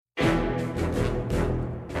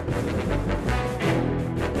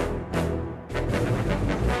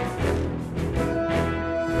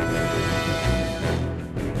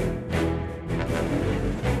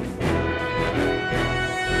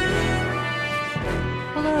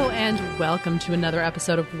and welcome to another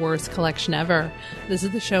episode of Worst Collection Ever. This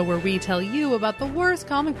is the show where we tell you about the worst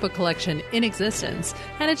comic book collection in existence,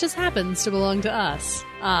 and it just happens to belong to us.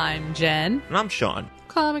 I'm Jen. And I'm Sean.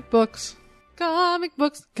 Comic books, comic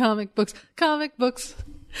books, comic books, comic books,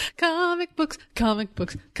 comic books, comic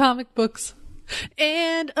books, comic books,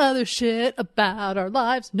 and other shit about our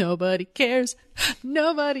lives. Nobody cares.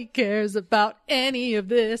 Nobody cares about any of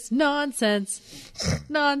this nonsense.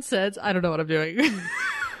 Nonsense. I don't know what I'm doing.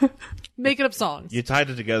 Making up songs. You tied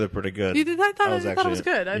it together pretty good. You did? I thought it was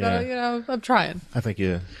good. I thought, I'm trying. I think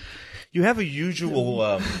you have a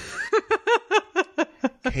usual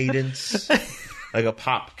cadence, like a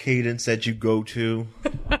pop cadence that you go to.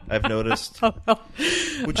 I've noticed,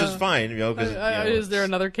 which is fine, because is there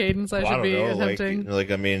another cadence I should be attempting? Like,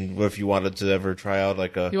 I mean, what if you wanted to ever try out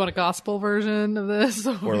you want a gospel version of this,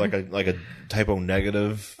 or like a typo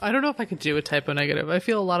negative? I don't know if I could do a typo negative. I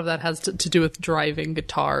feel a lot of that has to do with driving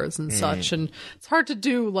guitars and such, and it's hard to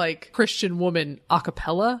do like Christian woman a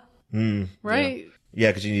cappella, right? Yeah,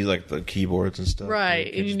 because you need like the keyboards and stuff,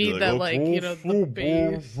 right? And you need that the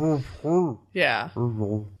bass. Yeah,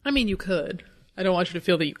 I mean, you could. I don't want you to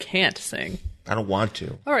feel that you can't sing. I don't want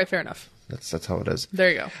to. All right, fair enough. That's how it is. There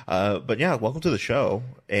you go. But yeah, welcome to the show.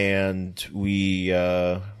 And we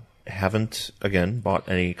haven't, again, bought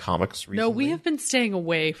any comics recently. No, we have been staying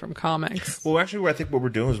away from comics. Well, actually, I think what we're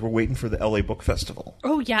doing is we're waiting for the LA Book Festival.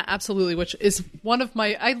 Oh, yeah, absolutely, which is one of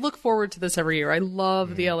my... I look forward to this every year. I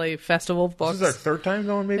love the LA Festival of Books. This is our third time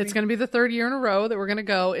going, maybe? It's going to be the third year in a row that we're going to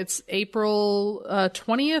go. It's April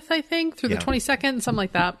 20th, I think, through the 22nd, something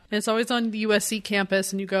like that. And it's always on the USC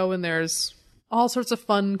campus, and you go and there's all sorts of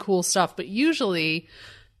fun, cool stuff. But usually,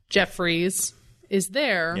 Jeffries is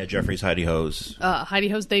there. Yeah, Jeffries Heidi Ho's. Heidi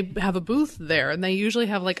Ho's, they have a booth there, and they usually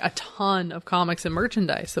have like a ton of comics and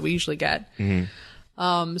merchandise that we usually get. Mm-hmm.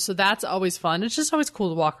 So that's always fun. It's just always cool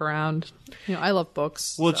to walk around. I love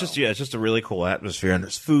books. Well, it's just a really cool atmosphere, and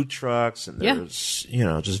there's food trucks, and there's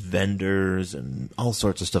just vendors and all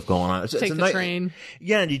sorts of stuff going on. Take the train.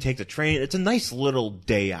 Yeah, and you take the train. It's a nice little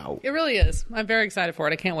day out. It really is. I'm very excited for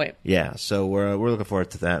it. I can't wait. Yeah, so we're looking forward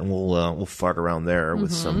to that, and we'll fart around there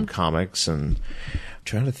with some comics and. I'm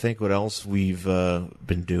trying to think what else we've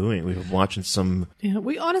been doing. We've been watching some. Yeah,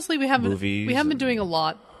 we haven't movies. We haven't been doing a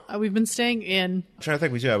lot. We've been staying in. I'm trying to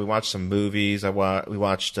think. We watched some movies. We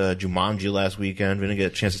watched Jumanji last weekend. We didn't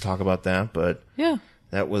get a chance to talk about that, but yeah,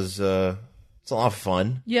 that was it's a lot of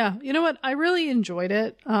fun. Yeah, you know what? I really enjoyed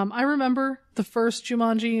it. I remember the first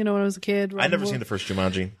Jumanji. When I was a kid. I'd never seen the first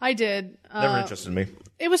Jumanji. I did. Never interested me.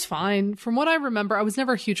 It was fine. From what I remember, I was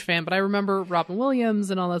never a huge fan, but I remember Robin Williams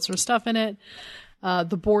and all that sort of stuff in it.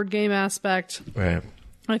 The board game aspect. Right.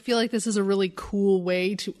 I feel like this is a really cool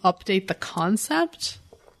way to update the concept.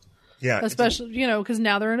 Yeah. Especially, because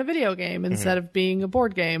now they're in a video game instead of being a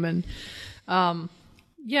board game. And,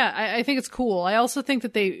 I think it's cool. I also think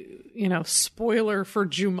that they, spoiler for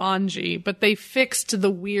Jumanji, but they fixed the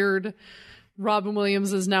weird Robin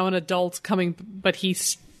Williams is now an adult but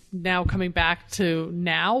he's now coming back to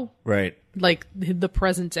now. Right. Like the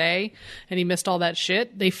present day, and he missed all that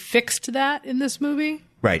shit. They fixed that in this movie.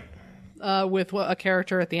 Right. With a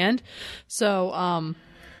character at the end. So,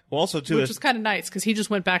 well, also, too, which was kind of nice because he just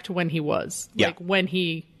went back to when he was. Yeah. Like when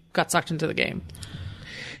he got sucked into the game.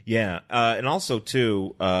 Yeah. And also,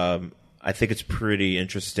 too, I think it's pretty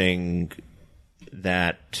interesting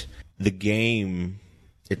that the game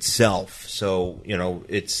itself, so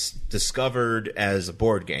it's discovered as a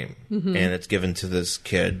board game, and it's given to this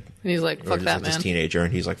kid, and he's like, "Fuck that, man!" This teenager,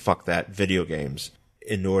 and he's like, "Fuck that, video games."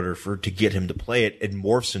 In order to get him to play it, it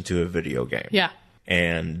morphs into a video game. Yeah,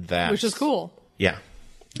 and which is cool. Yeah,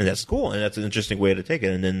 and that's cool, and that's an interesting way to take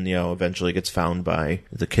it. And then eventually gets found by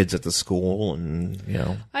the kids at the school, and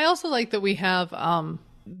I also like that we have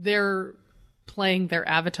they're playing their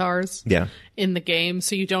avatars in the game,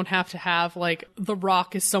 so you don't have to have like The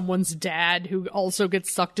Rock is someone's dad who also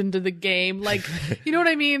gets sucked into the game, like you know what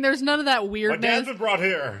I mean. There's none of that weirdness. My dad's been brought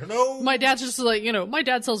here. No, my dad's just like my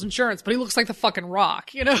dad sells insurance, but he looks like the fucking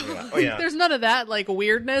Rock. Yeah. Oh, yeah. There's none of that like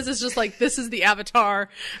weirdness. It's just like this is the avatar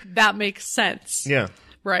that makes sense. Yeah,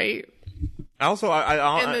 right. Also,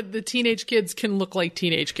 and the teenage kids can look like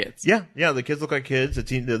teenage kids. Yeah, the kids look like kids.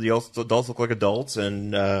 The adults look like adults.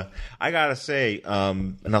 And I gotta say,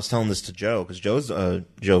 and I was telling this to Joe because Joe,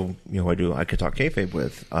 I could talk kayfabe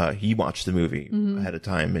with. He watched the movie ahead of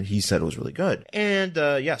time, and he said it was really good. And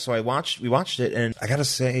so we watched it, and I gotta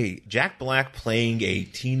say, Jack Black playing a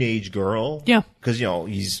teenage girl. Yeah, because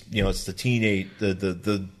he's it's the teenage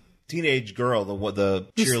the teenage girl, the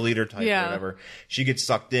cheerleader type Yeah. or whatever, she gets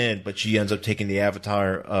sucked in, but she ends up taking the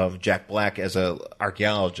avatar of Jack Black as a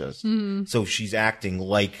archaeologist. Mm-hmm. So she's acting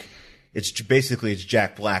like it's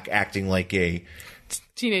Jack Black acting like a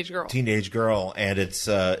Teenage girl. and it's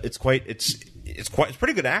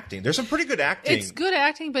pretty good acting. There's some pretty good acting. It's good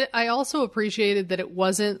acting, but I also appreciated that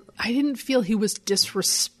I didn't feel he was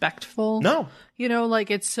disrespectful. No. You know, like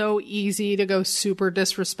it's so easy to go super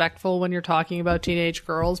disrespectful when you're talking about teenage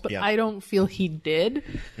girls, but Yeah. I don't feel he did.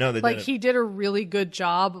 No, they like didn't. he did a really good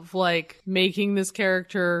job of like making this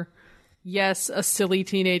character, yes, a silly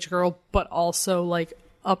teenage girl, but also like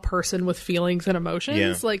a person with feelings and emotions.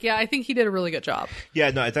 Yeah. Like, yeah, I think he did a really good job. Yeah,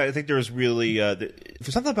 no, I think there was really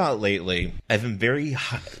for something about it lately. I've been very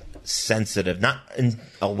sensitive, not in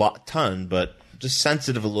a ton, but just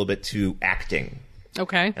sensitive a little bit to acting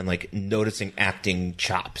Okay. and like noticing acting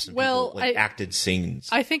chops. And Well, people, like acted scenes.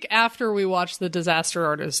 I think after we watched The Disaster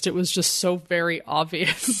Artist, it was just so very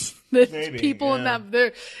obvious that Maybe, people in yeah.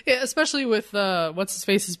 that, especially with what's his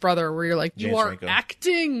face's brother, where you're like, you James are Franco.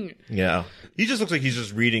 acting. Yeah, he just looks like he's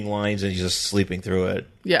just reading lines and he's just sleeping through it.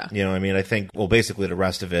 Yeah. You know what I mean? I think basically the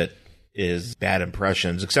rest of it is bad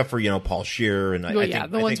impressions, except for Paul Scheer and Well, I yeah,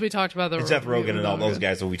 think, the I ones think- we talked about, and Seth Rogen and all those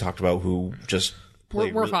guys that we talked about who just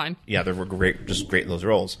played We're fine. Yeah, they were great, just great in those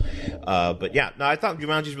roles. But yeah, no, I thought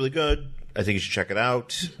Jumanji's really good. I think you should check it out.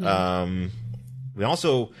 Mm-hmm. We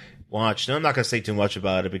also watched, and I'm not going to say too much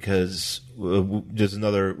about it because there's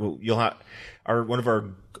another. You'll have one of our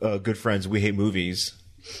good friends. We Hate Movies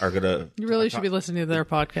are gonna. You really should be listening to their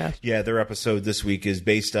podcast. Yeah, their episode this week is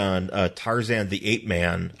based on Tarzan the Ape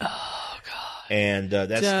Man. Oh God! And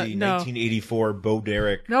that's the no. 1984 Bo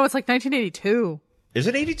Derek. No, it's like 1982. Is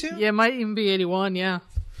it 82? Yeah, it might even be 81. Yeah.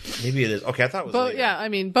 Maybe it is. Okay, I thought it was. later. Yeah, I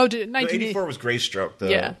mean, Bo did No, 84 was Greystroke, the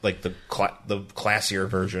Yeah. like the classier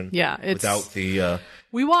version. Yeah, it's- without the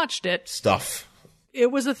We watched it. stuff. It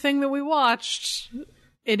was a thing that we watched,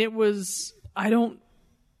 and it was,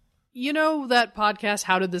 you know that podcast,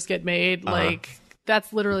 How Did This Get Made? Like,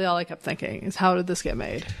 that's literally all I kept thinking, is how did this get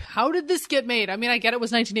made? How did this get made? I mean, I get it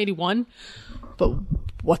was 1981, but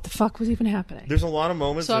what the fuck was even happening? There's a lot of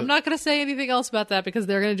moments. So I'm not going to say anything else about that because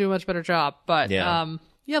they're going to do a much better job. But Yeah.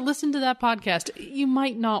 yeah, listen to that podcast. You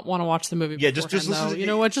might not want to watch the movie. Yeah, just beforehand, listen though. to- You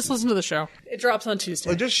know what? Just listen to the show. It drops on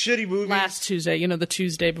Tuesday. just shitty movies. Last Tuesday. You know, the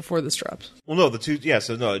Tuesday before this drops. Well, no,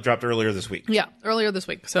 it dropped earlier this week. Yeah, earlier this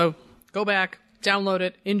week. So go back, download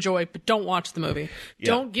it, enjoy, but don't watch the movie.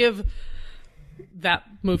 Don't give that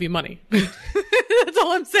movie money. That's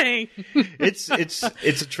all I'm saying. It's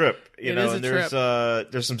a trip, It know. is a And there's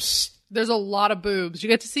trip. there's some. There's a lot of boobs. You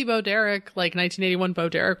get to see Bo Derek, like 1981 Bo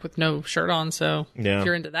Derek with no shirt on. So Yeah. if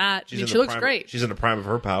you're into that, She's I mean, in she the looks prime- great. She's in the prime of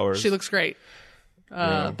her powers. She looks great.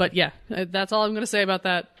 But yeah, that's all I'm going to say about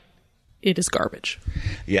that. It is garbage.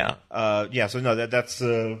 Yeah. So no, that's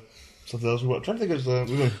something else. I'm trying to think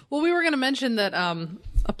of Well, we were going to mention that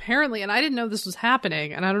apparently, and I didn't know this was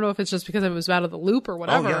happening, and I don't know if it's just because I was out of the loop or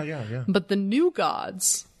whatever. yeah. But the New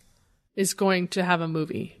Gods is going to have a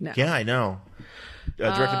movie now. Yeah, I know.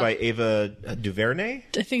 Directed by Ava DuVernay.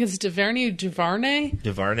 I think it's DuVernay.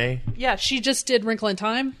 DuVernay. Yeah, she just did Wrinkle in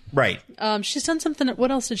Time. Right. She's done something. What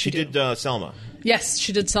else did she She do? did Selma. Yes,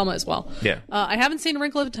 she did Selma as well. Yeah. I haven't seen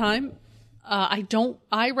Wrinkle in Time.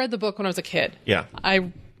 I read the book when I was a kid. Yeah.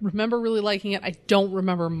 I remember really liking it. I don't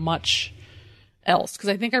remember much else because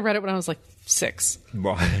I think I read it when I was like 6.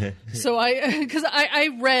 So I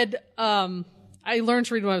read, I learned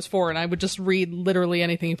to read when I was 4 and I would just read literally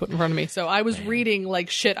anything you put in front of me. So I was reading like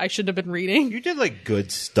shit I shouldn't have been reading. You did like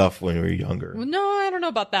good stuff when you were younger. No, I don't know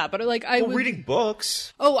about that, but like I was Reading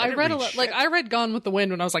books. Oh, I didn't read a read lot. Like shit. I read Gone with the Wind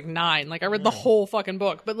when I was like 9. Like I read the whole fucking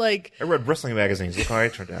book. But like, I read wrestling magazines. Look how I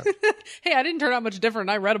turned out. hey, I didn't turn out much different.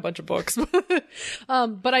 I read a bunch of books.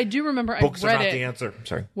 But I do remember Books I are read not it the answer.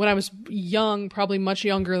 Sorry. when I was young, probably much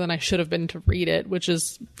younger than I should have been to read it, which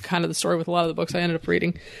is kind of the story with a lot of the books I ended up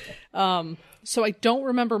reading. So I don't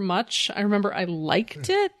remember much. I remember I liked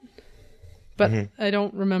it, but I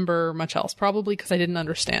don't remember much else. Probably because I didn't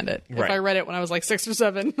understand it. Right. If I read it when I was like 6 or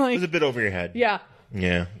 7, It was like a bit over your head. yeah.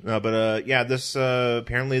 Yeah. No, but this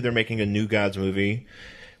apparently they're making a New Gods movie,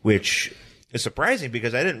 which is surprising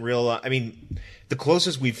because I didn't realize. I mean, the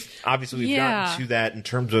closest we've Yeah. gotten to that in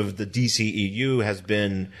terms of the DCEU has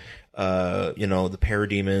been, the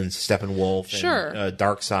Parademons, Steppenwolf, Sure. and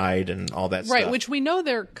Darkseid, and all that Right, stuff. which we know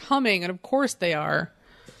they're coming, and of course they are.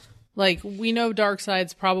 Like, we know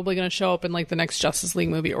Darkseid's probably going to show up in, like, the next Justice League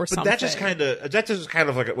movie or something. That just kind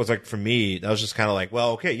of like it was like for me. That was just kind of like,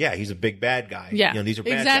 well, okay, yeah, he's a big bad guy. Yeah. These are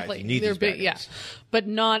bad exactly. guys. You need They're these bad big, guys. yeah. But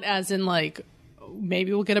not as in, like,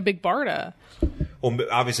 maybe we'll get a big Barda. Well,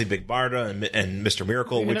 obviously Big Barda and Mr.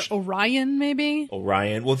 Miracle, which Orion maybe.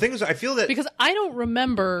 Orion. Well, the thing is, I feel that Because I don't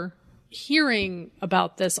remember hearing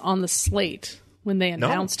about this on the slate when they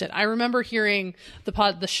announced it. I remember hearing the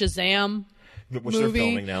Shazam which movie,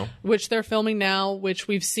 they're filming now, which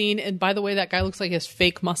we've seen. And by the way, that guy looks like he has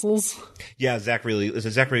fake muscles. Yeah, is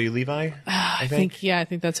it Zachary Levi? I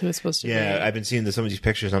think that's who it's supposed to be. Yeah, I've been seeing some of these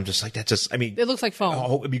pictures. I'm just like, I mean, it looks like foam.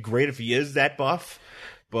 Oh, it'd be great if he is that buff,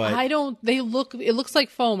 but it looks like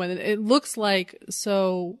foam, and it looks like,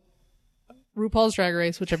 so RuPaul's Drag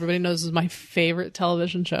Race, which everybody knows is my favorite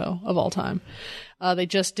television show of all time. They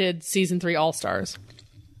just did season 3 All Stars,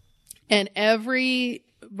 and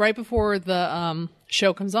right before the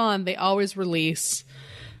show comes on, they always release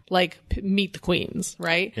like Meet the Queens,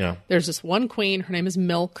 right? Yeah. There's this one queen. Her name is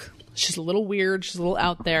Milk. She's a little weird. She's a little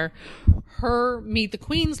out there. Her Meet the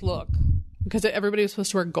Queens look, because everybody was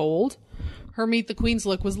supposed to wear gold, her Meet the Queens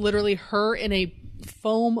look was literally her in a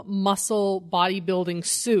foam muscle bodybuilding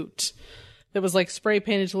suit that was like spray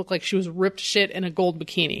painted to look like she was ripped shit in a gold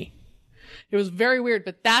bikini. It was very weird,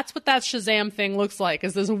 but that's what that Shazam thing looks like,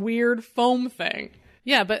 is this weird foam thing.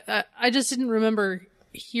 Yeah, but I just didn't remember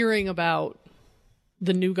hearing about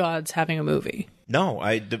the New Gods having a movie. No,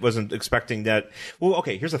 I wasn't expecting that. Well,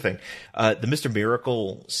 okay, here's the thing. The Mr.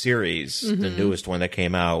 Miracle series, the newest one that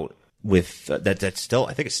came out with, that's still,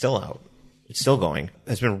 I think it's still out. It's still going.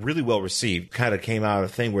 It's been really well received. Kind of came out of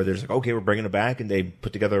a thing where there's like, okay, we're bringing it back, and they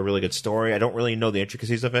put together a really good story. I don't really know the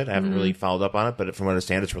intricacies of it. I haven't really followed up on it, but from what I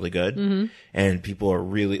understand, it's really good. And people are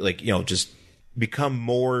really, like, just become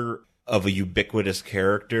more of a ubiquitous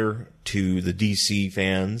character to the DC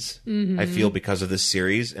fans, I feel, because of this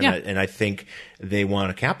series. And, and I think they want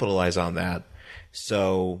to capitalize on that.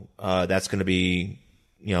 So that's going to be,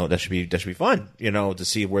 that should be fun, to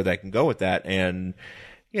see where they can go with that. And,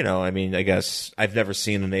 I mean, I guess I've never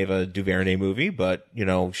seen an Ava DuVernay movie, but,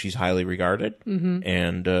 she's highly regarded.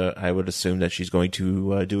 And I would assume that she's going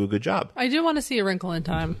to do a good job. I do want to see A Wrinkle in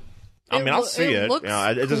Time. I mean, I'll see it.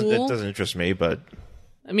 It doesn't interest me, but...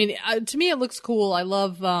 I mean, to me, it looks cool. I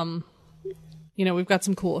love, we've got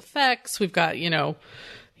some cool effects. We've got,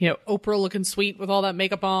 Oprah looking sweet with all that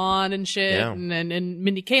makeup on and shit. Yeah. And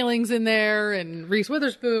Mindy Kaling's in there, and Reese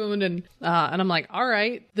Witherspoon. And I'm like, all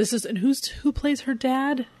right, and who plays her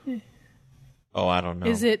dad? Oh, I don't know.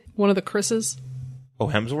 Is it one of the Chris's? Oh,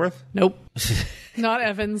 Hemsworth? Nope. Not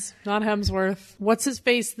Evans. Not Hemsworth. What's his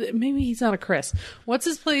face? Maybe he's not a Chris. What's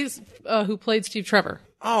his place who played Steve Trevor?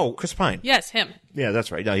 Oh, Chris Pine. Yes, him. Yeah,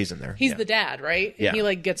 that's right. No, he's in there. He's the dad, right? Yeah.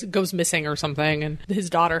 And he goes missing or something, and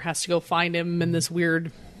his daughter has to go find him in this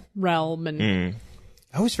weird realm. And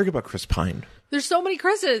I always forget about Chris Pine. There's so many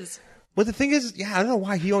Chris's. Well, the thing is, I don't know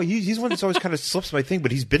why he's one that's always kind of slips my thing,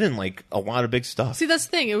 but he's been in like a lot of big stuff. See, that's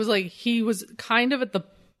the thing. It was like he was kind of at the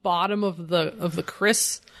bottom of the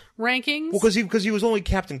Chris rankings. Well, because he was only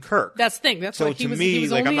Captain Kirk. That's the thing. That's so why he to was. me, He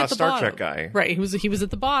was like, only I'm not at the Star bottom. Trek guy. Right. He was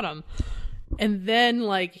at the bottom. And then,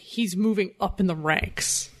 he's moving up in the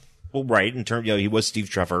ranks. Well, right, in terms, he was Steve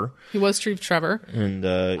Trevor. He was Steve Trevor. And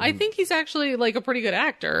I think he's actually, a pretty good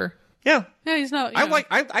actor. Yeah. Yeah, he's not...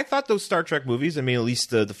 I thought those Star Trek movies, I mean, at least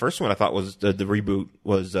the first one I thought was the reboot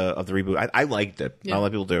was of the reboot. I liked it. Yeah. Not a lot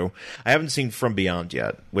of people do. I haven't seen From Beyond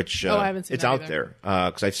yet, which I haven't seen it's that out either.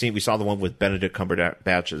 there. Because we saw the one with Benedict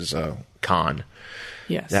Cumberbatch's Khan.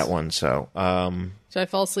 Yes. That one, so... Did I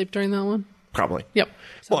fall asleep during that one? Probably. Yep.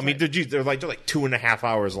 Well, I mean, they're like 2.5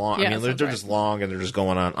 hours long. Yeah, I mean, they're just long, and they're just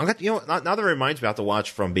going on. Now that reminds me, I have to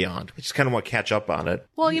watch From Beyond. I just kind of want to catch up on it.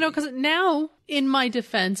 Well, because now, in my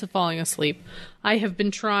defense of falling asleep, I have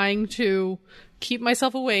been trying to keep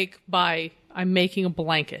myself awake by I'm making a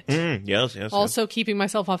blanket. Yes. Also keeping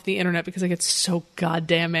myself off the internet because I get so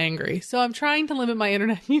goddamn angry. So I'm trying to limit my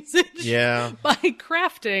internet usage. Yeah. By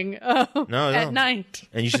crafting at night.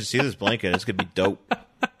 And you should see this blanket. It's gonna be dope.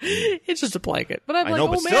 It's just a blanket, but I'm I know,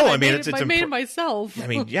 but man, still, I mean, made it myself. I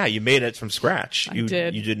mean, yeah, you made it from scratch. You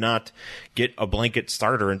did. You did not get a blanket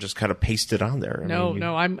starter and just kind of paste it on there.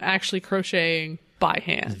 No, I'm actually crocheting by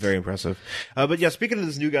hand. It's very impressive. But yeah, speaking of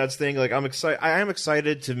this New Gods thing, I'm excited. I am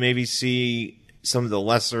excited to maybe see some of the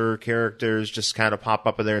lesser characters just kind of pop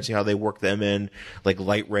up in there and see how they work them in, like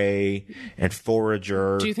Light Ray and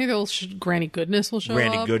Forager. Do you think Granny Goodness will show up?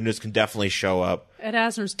 Granny Goodness can definitely show up. Ed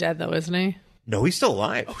Asner's dead, though, isn't he? No, he's still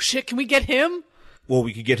alive. Oh, shit. Can we get him? Well,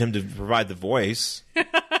 we could get him to provide the voice.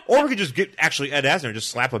 Or we could just get, actually, Ed Asner and just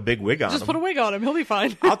slap a big wig on him. Just put a wig on him. He'll be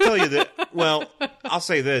fine. I'll tell you that, well, I'll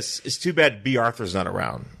say this. It's too bad B. Arthur's not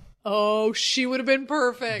around. Oh, she would have been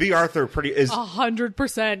perfect. B. Arthur is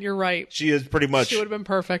 100%. You're right. she is pretty much She would have been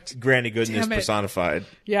perfect. Granny Goodness Damn it. personified.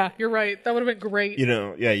 Yeah, you're right. That would have been great. You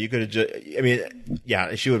know, yeah, you could have just. I mean,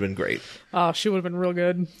 yeah, she would have been great. Oh, she would have been real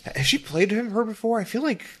good. Has she played her before? I feel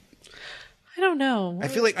like. I don't know.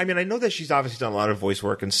 I mean, I know that she's obviously done a lot of voice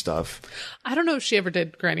work and stuff. I don't know if she ever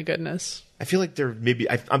did Granny Goodness. I feel like there maybe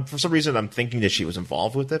I'm for some reason I'm thinking that she was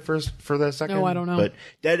involved with it for that second. No, I don't know. But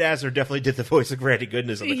Ed Asner definitely did the voice of Granny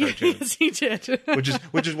Goodness on the cartoon, Yes, he did.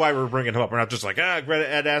 which is why we're bringing him up. We're not just like Ed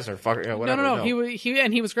Asner, fuck, whatever. No.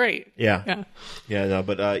 He was great. Yeah. No,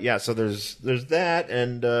 but yeah. So there's that,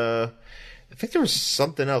 and I think there was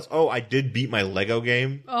something else. Oh, I did beat my Lego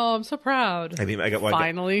game. Oh, I'm so proud.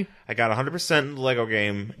 Finally. I got 100% in the Lego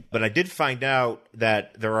game, but I did find out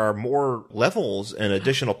that there are more levels and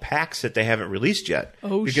additional packs that they haven't released yet.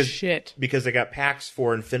 Oh, shit. Because they got packs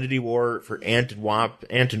for Infinity War, for Ant-Man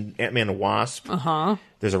and Wasp. Uh-huh.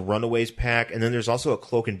 There's a Runaways pack, and then there's also a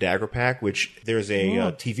Cloak and Dagger pack, which there's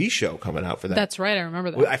a TV show coming out for that. That's right. I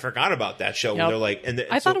remember that. I forgot about that show. Yep. They're like,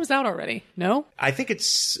 I thought it was out already. No? I think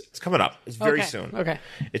it's coming up. It's very soon. Okay.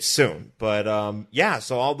 It's soon. But yeah,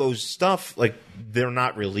 so all those stuff, like, they're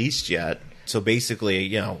not released yet. So basically,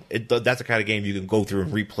 you know, that's the kind of game you can go through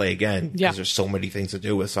and replay again because there's so many things to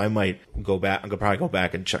do with. So I might go back. I'm gonna probably go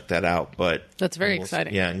back and check that out. But that's very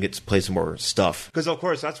exciting. Yeah, and get to play some more stuff. Because of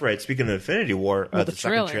course, that's right. Speaking of Infinity War, the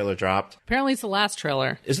second trailer dropped. Apparently, it's the last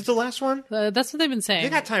trailer. Is it the last one? That's what they've been saying. They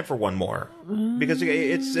got time for one more because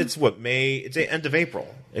it's what May. It's the end of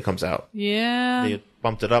April. It comes out. Yeah, they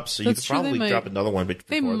bumped it up, so you could probably drop another one.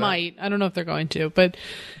 They might. I don't know if they're going to, but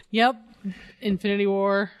yep, Infinity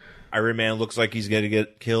War. Iron Man looks like he's going to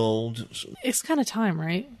get killed. It's kind of time,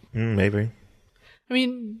 right? Maybe. I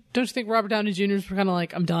mean, don't you think Robert Downey Jr. is kind of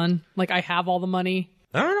like, I'm done? Like, I have all the money.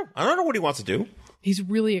 I don't know what he wants to do. He's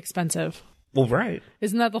really expensive. Well, right.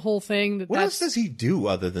 Isn't that the whole thing? What else does he do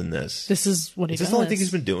other than this? This is what he does. Is this the only thing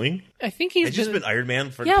he's been doing? I think he's just been Iron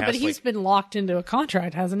Man for the past, but he's been locked into a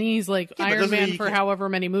contract, hasn't he? He's like Iron Man for however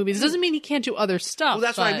many movies. It doesn't mean he can't do other stuff. Well,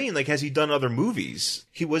 that's what I mean. Like, has he done other movies?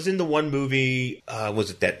 He was in the one movie.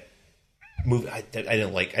 Was it that movie I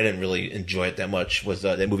didn't like? I didn't really enjoy it that much. Was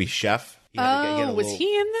that movie Chef? Was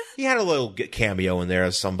he in that? He had a little cameo in there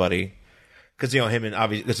as somebody. Because, you know, him and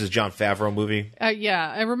obviously this is Jon Favreau movie.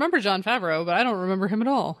 Yeah, I remember Jon Favreau, but I don't remember him at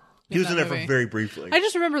all. He was in there for very briefly. I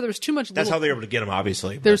just remember there was too much. That's how they were able to get him,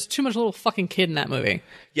 obviously. There's too much little fucking kid in that movie.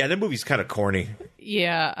 Yeah, that movie's kind of corny.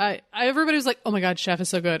 Yeah, everybody was like, "Oh my god, Chef is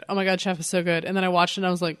so good! Oh my god, Chef is so good!" And then I watched it and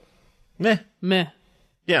I was like, "Meh."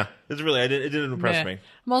 Yeah, it didn't impress me.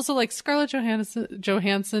 I'm also like, Scarlett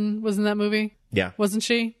Johansson was in that movie. Yeah, wasn't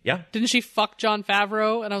she? Yeah, didn't she fuck Jon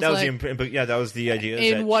Favreau? And I was that was the idea.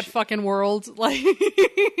 In what fucking world? Like,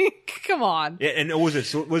 come on. Yeah, and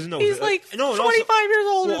He's like 25 years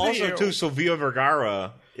older than you. Also, too, Sofia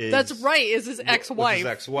Vergara. That's right. Is his ex-wife? His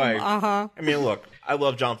ex-wife. Uh-huh. I mean, look, I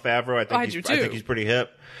love Jon Favreau. I think he's pretty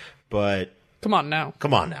hip, but come on now.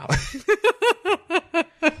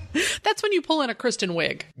 That's when you pull in a Kristen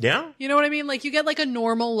Wiig. Yeah. You know what I mean? Like, you get like a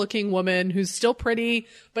normal looking woman who's still pretty,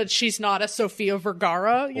 but she's not a Sofia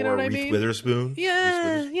Vergara. You know what I mean? Reese Witherspoon.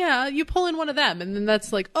 Yeah. You pull in one of them, and then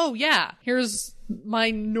that's like, oh yeah, here's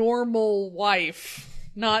my normal wife,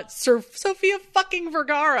 not Sofia fucking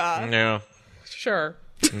Vergara. Yeah. Sure.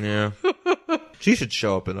 Yeah. She should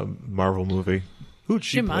show up in a Marvel movie. Who'd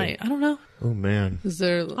she play? Might. I don't know. Oh man. Is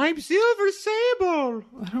there? I'm Silver Sable.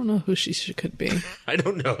 I don't know who she could be. I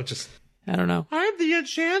don't know. I don't know. I'm the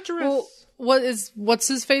Enchantress. Well, what's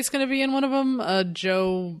his face going to be in one of them?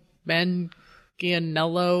 Joe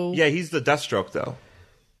Manganiello. Yeah, he's the Deathstroke though.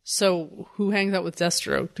 So who hangs out with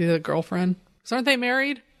Deathstroke? Do you have a girlfriend? Because aren't they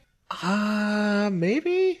married?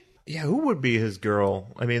 Maybe. Yeah, who would be his girl?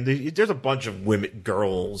 I mean, there's a bunch of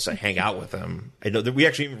girls that hang out with him. I know that we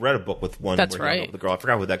actually even read a book with one. That's right. The girl, I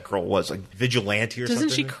forgot what that girl was, like Vigilante or something.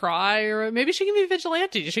 Doesn't she cry? Or maybe she can be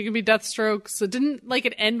Vigilante. She can be Deathstroke. So didn't like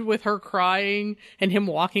it end with her crying and him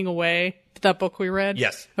walking away? That book we read.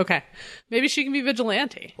 Yes. Okay. Maybe she can be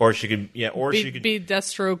Vigilante. Or she could. Yeah. Or she could be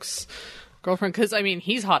Deathstroke's girlfriend. Because I mean,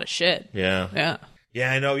 he's hot as shit. Yeah. Yeah.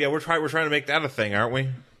 Yeah, I know. Yeah, we're trying to make that a thing, aren't we?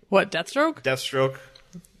 What, Deathstroke? Deathstroke.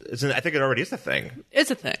 I think it already is a thing. It's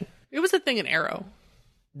a thing. It was a thing in Arrow.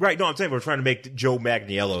 Right. No, I'm saying we're trying to make Joe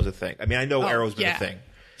Manganiello a thing. I mean, I know Arrow's been a thing.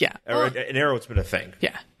 Yeah. In Arrow, it's been a thing.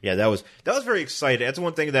 Yeah. Yeah, that was very exciting. That's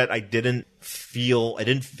one thing that I didn't feel. I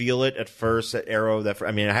didn't feel it at first at Arrow.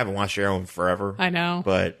 I haven't watched Arrow in forever. I know.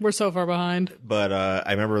 But we're so far behind. But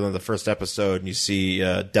I remember in the first episode, and you see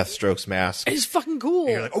Deathstroke's mask. It's fucking cool.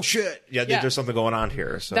 And you're like, oh shit. Yeah, there's something going on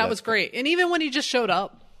here. So that was great. And even when he just showed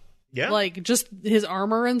up. Yeah. Like, just his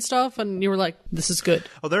armor and stuff, and you were like, this is good.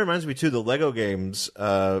 Oh, that reminds me, too, the Lego games,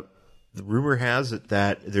 the rumor has it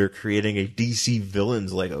that they're creating a DC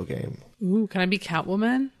Villains Lego game. Ooh, can I be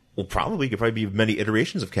Catwoman? Well, probably. Could probably be many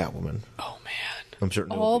iterations of Catwoman. Oh, man. I'm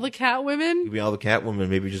certain. All the Catwomen? Maybe all the Catwoman.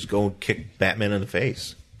 Maybe just go and kick Batman in the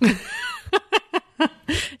face.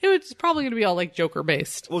 It's probably going to be all, like,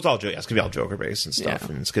 Joker-based. Well, it's all it's going to be all Joker-based and stuff,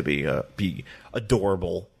 and it's going to be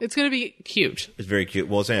adorable. It's going to be cute. It's very cute.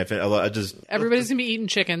 Well, I just Everybody's going to be eating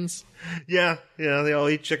chickens. Yeah, they all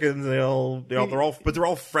eat chickens. They're all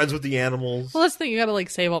friends with the animals. Well, that's the thing. You got to, like,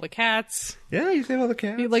 save all the cats. Yeah, you save all the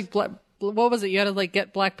cats. You, like, what was it? You had to, like,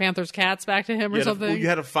 get Black Panther's cats back to him or something? You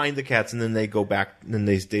had to find the cats, and then they go back, and then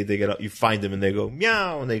they get up. You find them, and they go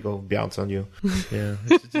meow, and they go bounce on you. Yeah,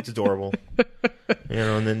 it's adorable.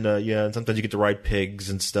 And then and sometimes you get to ride pigs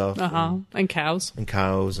and stuff. And cows. And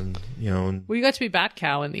cows, and Well, you got to be Bat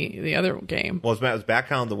Cow in the other game. Well, it was Bat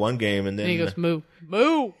Cow in the one game, and then he goes moo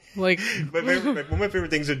moo. Like one of my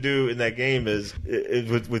favorite things to do in that game is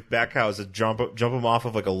with Bat Cow is to jump him off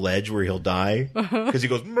of like a ledge where he'll die because he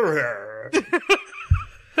goes. We're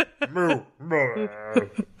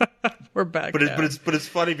back. But it's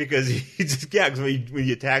funny because he just cause when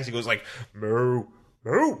he attacks he goes like moo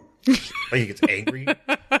moo. Like he gets angry.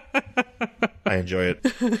 I enjoy it.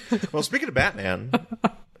 Well, speaking of Batman,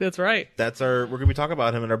 that's right. We're going to be talking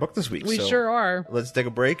about him in our book this week. We sure are. Let's take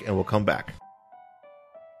a break and we'll come back.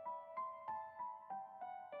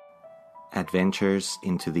 Adventures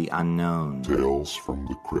into the Unknown. Tales from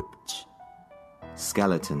the Crypt.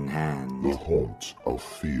 Skeleton Hand. The Haunt of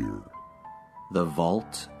Fear. The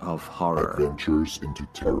Vault of Horror. Adventures into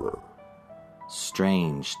Terror.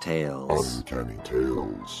 Strange Tales. Uncanny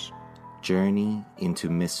Tales. Journey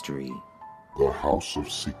into Mystery. The House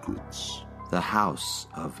of Secrets. The House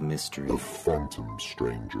of Mystery. The Phantom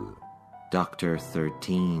Stranger. Dr.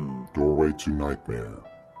 13. Doorway to Nightmare.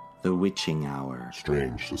 The Witching Hour.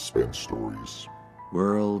 Strange Suspense Stories.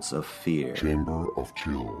 Worlds of Fear. Chamber of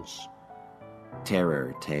Chills.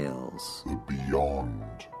 Terror Tales. The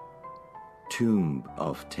Beyond. Tomb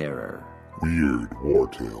of Terror. Weird War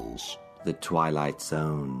Tales. The Twilight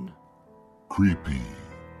Zone. Creepy.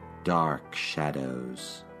 Dark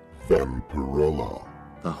Shadows. Vampirella.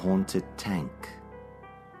 The Haunted Tank.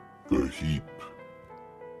 The Heap.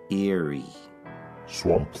 Eerie.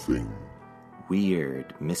 Swamp Thing.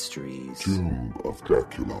 Weird Mysteries. Tomb of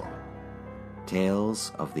Dracula.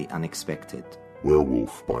 Tales of the Unexpected.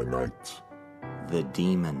 Werewolf by Night. The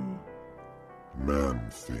Demon.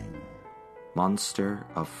 Man-Thing. Monster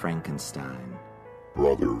of Frankenstein.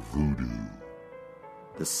 Brother Voodoo.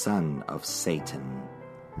 The Son of Satan.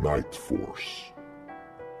 Night Force.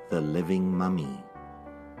 The Living Mummy.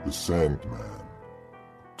 The Sandman.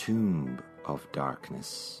 Tomb of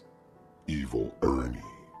Darkness. Evil Ernie.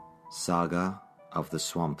 Saga of the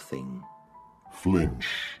Swamp Thing.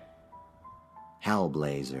 Flinch.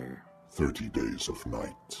 Hellblazer. 30 Days of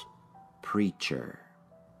Night. Preacher.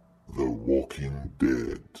 The Walking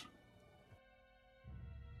Dead.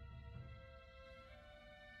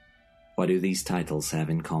 What do these titles have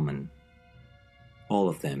in common? All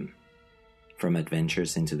of them, from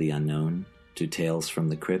Adventures into the Unknown, to Tales from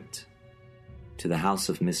the Crypt, to the House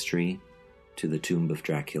of Mystery, to the Tomb of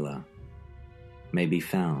Dracula, may be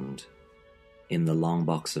found in the Long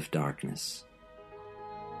Box of Darkness.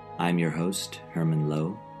 I'm your host, Herman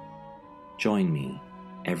Lowe. Join me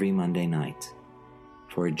every Monday night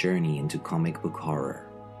for a journey into comic book horror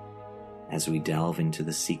as we delve into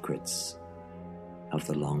the secrets of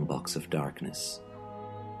the Long Box of Darkness.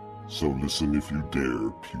 So listen if you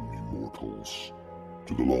dare, puny mortals,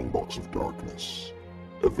 to the Long Box of Darkness,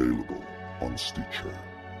 available on Stitcher,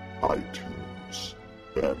 iTunes,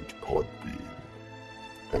 and Podbean.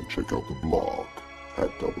 And check out the blog at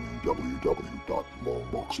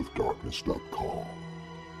www.longboxofdarkness.com.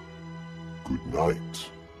 Good night,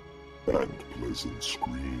 and pleasant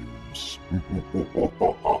screams.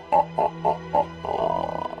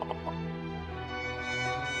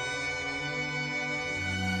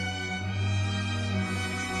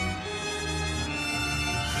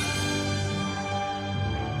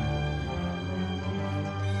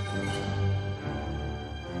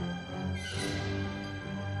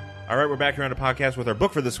 All right, we're back here on the podcast with our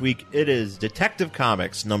book for this week. It is Detective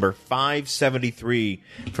Comics number 573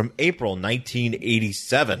 from April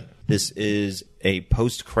 1987. This is a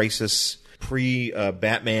post-crisis,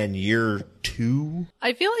 pre-Batman year 2.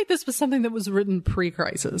 I feel like this was something that was written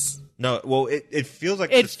pre-crisis. No, well, it feels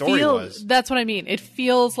like the story was. That's what I mean. It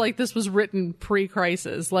feels like this was written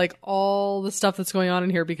pre-crisis, like all the stuff that's going on in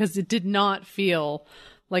here, because it did not feel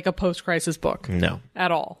like a post-crisis book. No.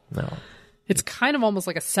 At all. No. It's kind of almost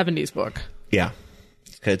like a 70s book. Yeah,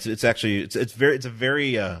 it's actually it's a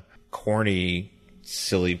very corny,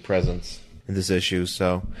 silly presence in this issue.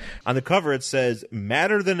 So on the cover it says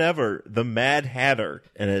 "Madder Than Ever, the Mad Hatter,"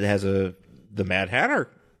 and it has the Mad Hatter.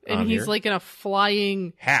 And he's like in a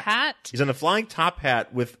flying hat. He's in a flying top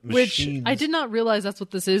hat with Which machines. I did not realize that's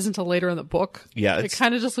what this is until later in the book. Yeah, it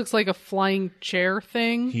kind of just looks like a flying chair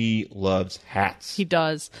thing. He loves hats. He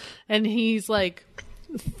does. And he's like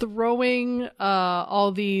throwing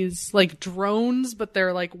all these like drones, but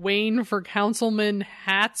they're like Wayne for Councilman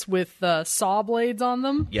hats with saw blades on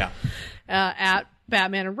them. Yeah. At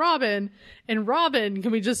Batman and Robin. And Robin,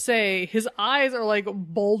 can we just say, his eyes are like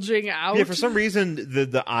bulging out. Yeah, for some reason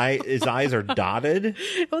his eyes are dotted.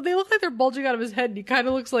 Well, they look like they're bulging out of his head, and he kind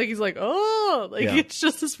of looks like he's like, oh, like it's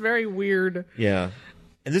just this very weird. Yeah.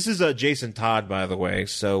 And this is Jason Todd, by the way.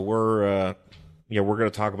 So we're going to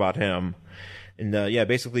talk about him. And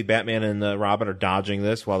basically Batman and Robin are dodging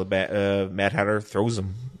this while the Mad Hatter throws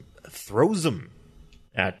them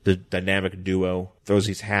at the dynamic duo, throws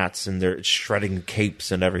these hats, and they're shredding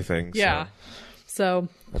capes and everything. Yeah. So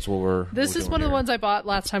that's what we're. This is one of the ones I bought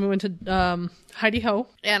last time we went to Heidi Ho,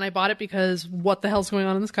 and I bought it because what the hell's going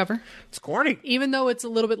on in this cover? It's corny, even though it's a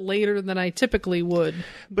little bit later than I typically would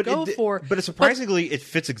go for. But surprisingly, it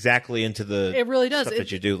fits exactly into the. It really does. Stuff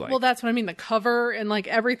that you do like. Well, that's what I mean. The cover and like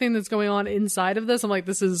everything that's going on inside of this, I'm like,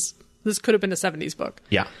 this could have been a 70s book.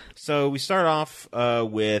 Yeah. So we start off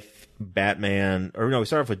with Batman, or no, we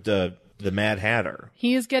start off with the Mad Hatter.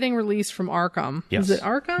 He is getting released from Arkham. Yes. Is it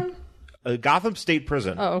Arkham? Gotham State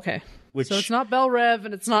Prison. Oh, okay. Which, so it's not Bel Rev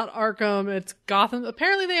and it's not Arkham. It's Gotham.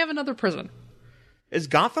 Apparently they have another prison. Is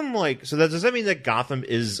Gotham does that mean that Gotham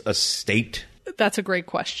is a state? That's a great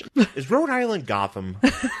question. Is Rhode Island Gotham?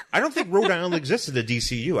 I don't think Rhode Island exists in the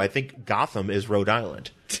DCU. I think Gotham is Rhode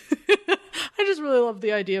Island. I just really love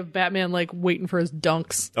the idea of Batman like waiting for his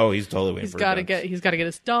dunks. Oh, he's totally waiting he's for gotta his dunks. He's got to get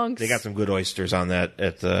his dunks. They got some good oysters on that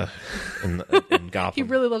in Gotham. He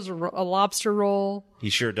really loves a lobster roll. He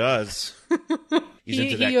sure does. He's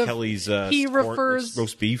into that Kelly's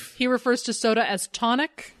roast beef. He refers to soda as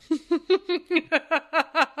tonic.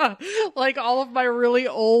 Like all of my really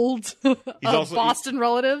old Boston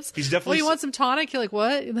relatives. He's definitely. You want some tonic? You're like,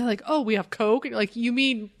 what? And they're like, oh, we have Coke. And you're like, you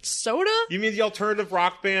mean soda? You mean the alternative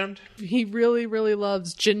rock band? He really, really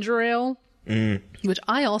loves ginger ale. Which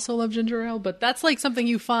I also love ginger ale, but that's like something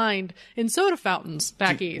you find in soda fountains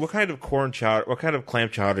back east. What kind of clam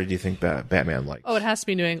chowder do you think Batman likes? Oh, it has to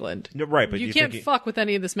be New England. No, right, but you can't fuck with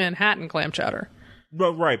any of this Manhattan clam chowder.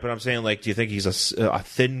 Well, right, but I'm saying, like, do you think he's a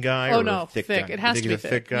thin guy? Oh, or no, a thick thick. guy? It has to be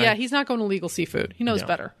thick. Guy? Yeah, he's not going to legal seafood. He knows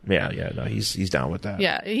better. Yeah, no, he's down with that.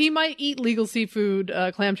 Yeah, he might eat legal seafood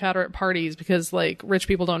clam chowder at parties because, like, rich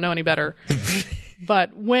people don't know any better.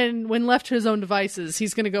 But when left to his own devices,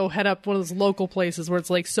 he's going to go head up one of those local places where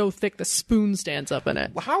it's like so thick the spoon stands up in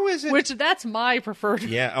it. How is it? Which that's my preferred.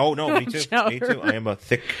 Yeah. Oh no, me too. Me too. I am a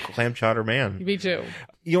thick clam chowder man. Me too.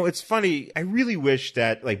 You know, it's funny. I really wish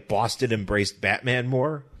that like Boston embraced Batman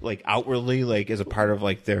more, like outwardly, like as a part of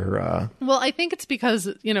like their. Well, I think it's because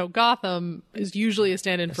Gotham is usually a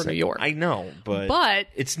stand-in for New York. I know, but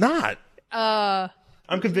it's not.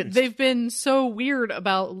 I'm convinced. They've been so weird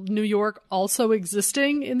about New York also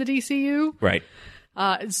existing in the DCU. Right.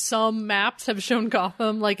 Some maps have shown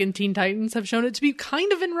Gotham, like in Teen Titans, have shown it to be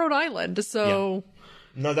kind of in Rhode Island. So,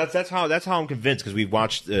 no, that's how I'm convinced because we've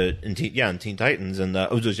watched in Teen Titans and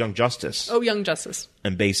it was Young Justice. Oh, Young Justice.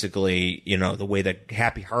 And basically, the way that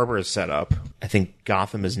Happy Harbor is set up, I think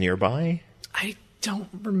Gotham is nearby. I don't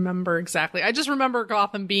remember exactly. I just remember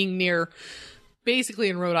Gotham being near. Basically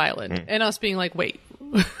in Rhode Island, and us being like, wait.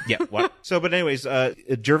 Yeah, what? So, but anyways,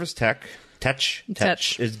 Jervis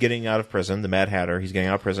Tetch is getting out of prison, the Mad Hatter. He's getting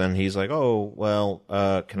out of prison. He's like, oh, well,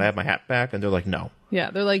 can I have my hat back? And they're like, no. Yeah,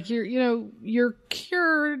 they're like, you're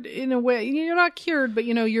cured in a way. You're not cured, but,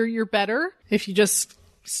 you're better. If you just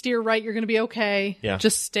steer right, you're going to be okay. Yeah.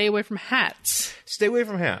 Just stay away from hats. Stay away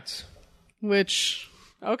from hats. Which,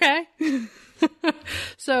 okay.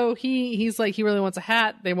 So he's like, he really wants a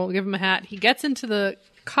hat. They won't give him a hat. He gets into the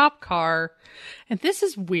cop car, and this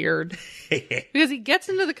is weird because he gets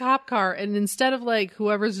into the cop car, and instead of like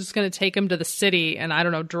whoever's just going to take him to the city and I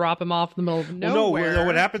don't know, drop him off in the middle of nowhere. No,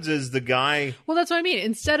 what happens is the guy. Well, that's what I mean.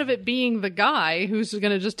 Instead of it being the guy who's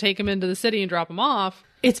going to just take him into the city and drop him off,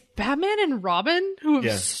 it's Batman and Robin who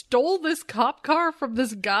have stole this cop car from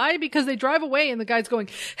this guy because they drive away and the guy's going,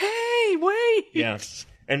 "Hey, wait!" Yes.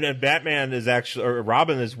 And then Batman is actually, or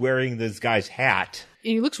Robin is wearing this guy's hat.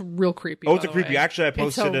 And he looks real creepy. Oh, it's by a the creepy. way. Actually, I It's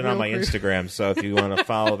posted a it on real my creep- Instagram. So if you want to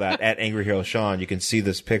follow that at Angry Hero Sean, you can see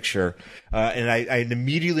this picture. And I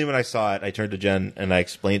immediately when I saw it, I turned to Jen and I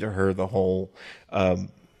explained to her the whole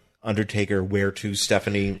Undertaker where to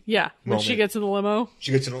Stephanie. Yeah, when moment. she gets in the limo.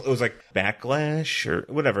 She gets it was like Backlash or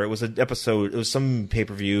whatever. It was an episode. It was some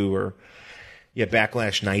pay-per-view or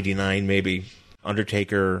Backlash 99 maybe.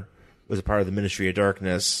 Undertaker was a part of the Ministry of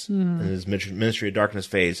Darkness in his Ministry of Darkness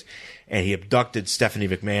phase, and he abducted Stephanie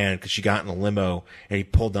McMahon because she got in a limo, and he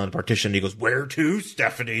pulled down the partition. And he goes, "Where to,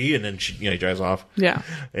 Stephanie?" And then he drives off. Yeah.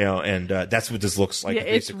 And that's what this looks like. Yeah,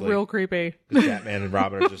 it's basically. real creepy. Batman and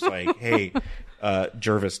Robin are just like, "Hey,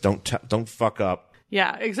 Jervis, don't fuck up."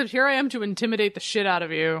 Yeah, except here I am to intimidate the shit out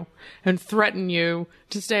of you and threaten you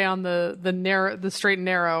to stay on the straight and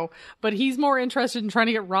narrow. But he's more interested in trying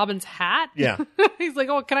to get Robin's hat. Yeah. He's like,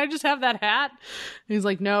 "Oh, can I just have that hat?" And he's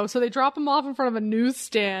like, "No." So they drop him off in front of a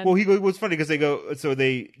newsstand. Well, it was funny because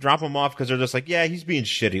they drop him off because they're just like, yeah, he's being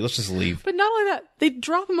shitty. Let's just leave. But not only that, they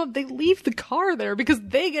drop him up. They leave the car there because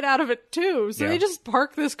they get out of it too. So Yeah. they just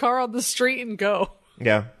park this car on the street and go.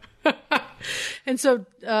 Yeah. And so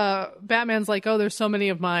Batman's like, "Oh, there's so many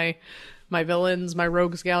of my villains, my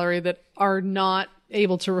rogues gallery that are not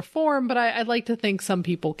able to reform, but I'd like to think some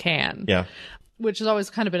people can." Yeah. Which has always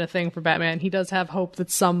kind of been a thing for Batman. He does have hope that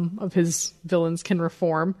some of his villains can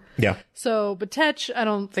reform. Yeah. So, but Tetch, I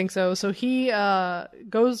don't think so. So he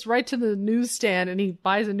goes right to the newsstand and he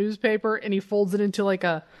buys a newspaper and he folds it into like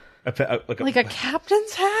a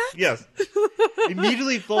captain's hat? Yes.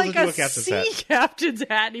 Immediately folds Like into a a captain's sea hat. captain's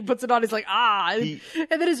hat, and he puts it on. He's like, and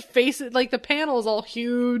then his face, like the panel is all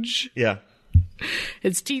huge. Yeah.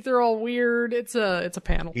 His teeth are all weird. It's a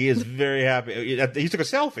panel. He is very happy. He took a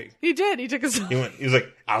selfie. He did. He took He was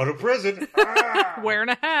like, out of prison. Ah! wearing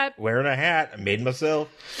a hat. Wearing a hat. I made myself.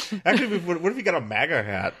 Actually, what if he got a MAGA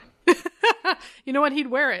hat? You know what? He'd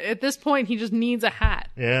wear it. At this point, he just needs a hat.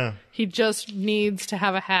 Yeah. He just needs to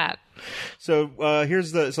have a hat. So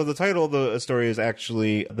the title of the story is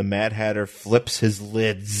actually The Mad Hatter Flips His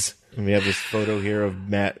Lids. And we have this photo here of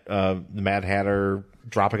the Mad Hatter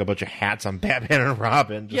dropping a bunch of hats on Batman and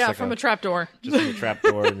Robin. From a trapdoor. Just like a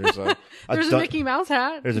trapdoor. And There's a Mickey Mouse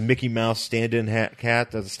hat. There's a Mickey Mouse stand-in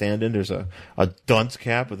cat that's a stand-in. There's a dunce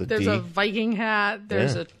cap with a There's D. a Viking hat.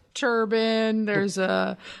 There's a turban. There's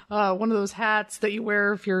a one of those hats that you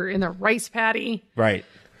wear if you're in a rice paddy. Right.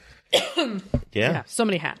 Yeah, so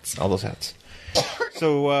many hats. All those hats.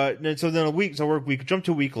 So then we jump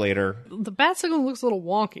to a week later. The bat signal looks a little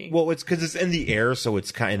wonky. Well, it's because it's in the air, so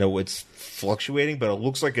it's it's fluctuating, but it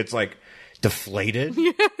looks like it's like deflated.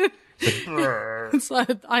 It's like,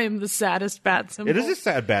 I am the saddest bat symbol. It is a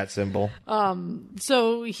sad bat symbol.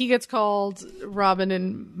 So he gets called. Robin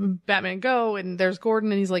and Batman go, and there's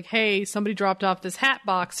Gordon, and he's like, "Hey, somebody dropped off this hat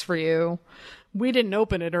box for you. We didn't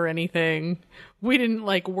open it or anything. We didn't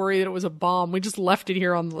worry that it was a bomb. We just left it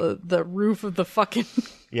here on the roof of the fucking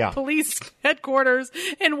police headquarters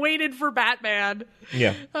and waited for Batman."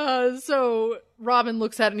 Yeah. So Robin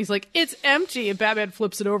looks at it and he's like, "It's empty." And Batman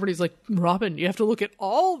flips it over and he's like, "Robin, you have to look at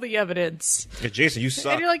all the evidence." Yeah, Jason, you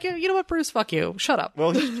suck. And you're like, "You know what, Bruce? Fuck you. Shut up."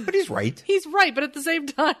 Well, but he's right. He's right, but at the same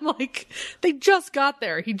time, they just got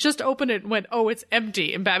there. He just opened it and went, "Oh, it's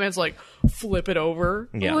empty." And Batman's like, "Flip it over."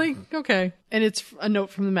 Yeah. I'm like, okay. And it's a note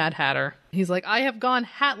from the Mad Hatter. He's like, "I have gone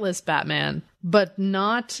hatless, Batman, but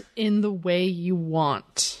not in the way you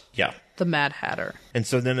want." Yeah. The Mad Hatter. And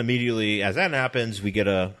so then immediately as that happens, we get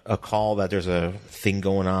a call that there's a thing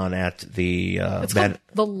going on at the It's called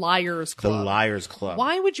the Liars the Club. Liars Club.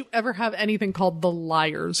 Why would you ever have anything called the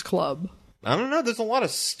Liars Club? I don't know. There's a lot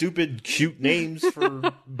of stupid, cute names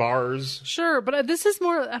for bars. Sure, but this is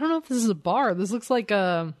more, I don't know if this is a bar. This looks like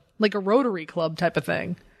a Rotary Club type of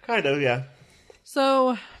thing. Kind of, yeah.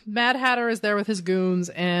 So Mad Hatter is there with his goons,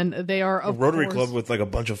 and they are A Rotary Club with a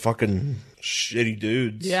bunch of fucking shitty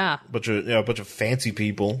dudes. Yeah. A bunch of fancy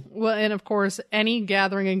people. Well, and of course, any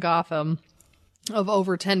gathering in Gotham of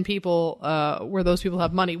over 10 people where those people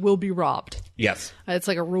have money will be robbed. Yes. It's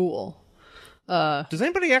like a rule. Does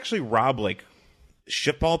anybody actually rob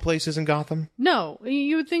shitball places in Gotham? No,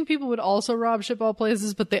 you would think people would also rob shitball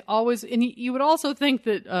places, but they always, and you would also think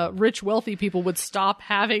that rich, wealthy people would stop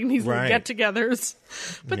having these little Right. get-togethers,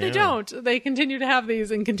 but they Yeah. don't. They continue to have these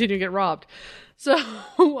and continue to get robbed. So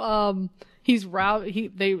they're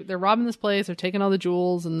robbing this place. They're taking all the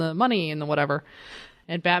jewels and the money and the whatever.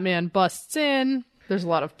 And Batman busts in. There's a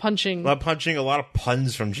lot of punching. A lot of punching, a lot of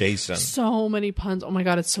puns from Jason. So many puns. Oh my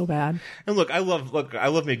god, it's so bad. And I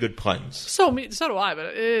love me good puns. So do I, but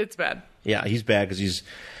it's bad. Yeah, he's bad because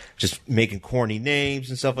just making corny names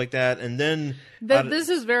and stuff like that. And then This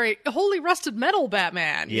is very holy rusted metal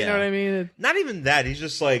Batman. You know what I mean? Not even that. He's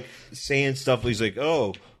just like saying stuff. He's like,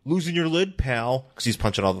 "Oh, losing your lid, pal," because he's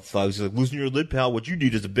punching all the thugs. He's like, "Losing your lid, pal. What you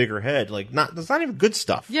need is a bigger head." Like, that's not even good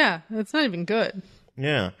stuff. Yeah, it's not even good.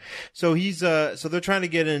 Yeah. So he's so they're trying to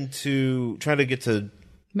get to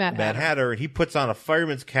Mad Hatter, and he puts on a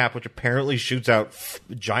fireman's cap, which apparently shoots out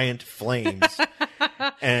giant flames,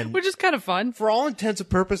 and Which is kind of fun. for all intents and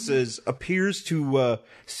purposes, appears to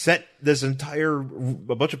set this a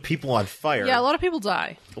bunch of people on fire. Yeah, a lot of people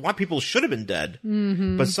die. A lot of people should have been dead,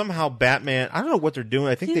 but somehow Batman. I don't know what they're doing.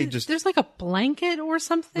 I think they just. There's like a blanket or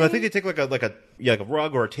something. I think they take like a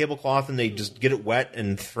rug or a tablecloth, and they just get it wet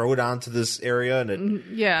and throw it onto this area, and it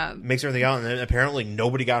yeah. makes everything out. And then apparently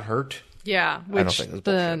nobody got hurt. Yeah, don't which think that's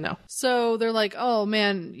bullshit. no. So they're like, oh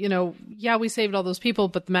man, we saved all those people,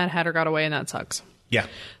 but the Mad Hatter got away, and that sucks. Yeah.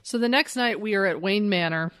 So the next night we are at Wayne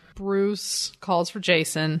Manor. Bruce calls for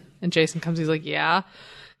Jason, and Jason comes. He's like, yeah.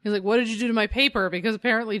 He's like, what did you do to my paper? Because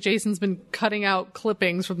apparently Jason's been cutting out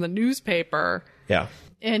clippings from the newspaper, Yeah.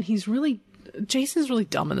 and Jason's really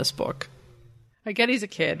dumb in this book. I get he's a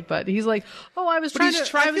kid, but he's like, oh, I was trying he's to.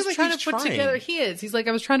 trying- I I feel was like trying he's to put trying. together. He is. He's like,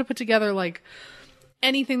 I was trying to put together like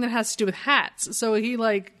anything that has to do with hats. So he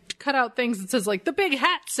like cut out things that says like the big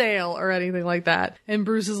hat sale or anything like that. And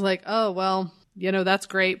Bruce is like, oh well, that's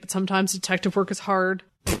great, but sometimes detective work is hard.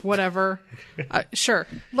 Whatever. Sure.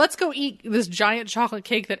 Let's go eat this giant chocolate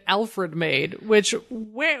cake that Alfred made.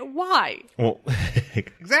 Why? Well,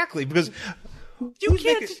 exactly, because You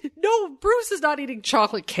can't. No, Bruce is not eating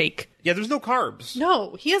chocolate cake. there's no carbs.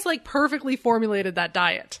 No, he has like perfectly formulated that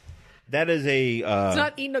diet. That is a. He's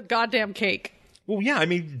not eating a goddamn cake. Well, yeah. I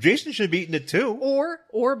mean, Jason should be eating it too.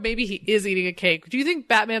 Or maybe he is eating a cake. Do you think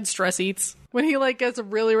Batman stress eats? When he like gets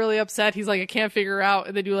really, really upset, he's like, I can't figure out.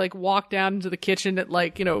 And then you like walk down into the kitchen at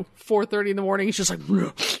like, 4:30 in the morning. He's just like,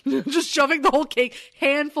 just shoving the whole cake,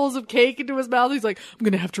 handfuls of cake into his mouth. He's like, I'm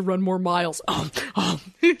going to have to run more miles.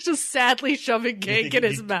 He's just sadly shoving cake in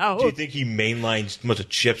his mouth. Do you think he mainlines a bunch of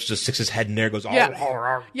chips, just sticks his head in there, and goes, oh, Yeah. oh,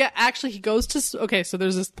 oh. Yeah, actually, he goes to. Okay, so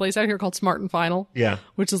there's this place out here called Smart and Final. Yeah.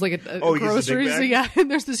 which is like a He gets the big grocery. So bag? yeah,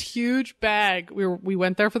 and there's this huge bag. We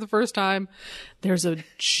went there for the first time. There's a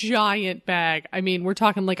giant bag. I mean, we're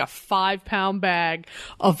talking like a 5-pound bag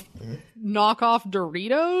of knockoff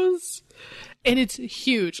Doritos. And it's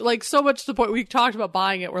huge. Like, so much to the point we talked about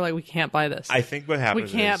buying it. We're like, we can't buy this. I think what we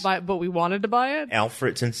happens can't is buy it, but we wanted to buy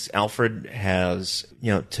it. since Alfred has,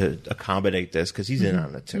 to accommodate this, because he's in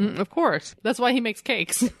on it too. Of course. That's why he makes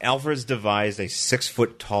cakes. Alfred's devised a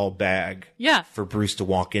 6-foot tall bag Yeah. for Bruce to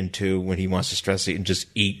walk into when he wants to stress eat and just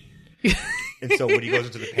eat. And so when he goes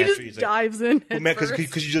into the He pantry, just he's like, dives in. because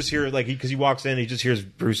you just hear because he walks in, he just hears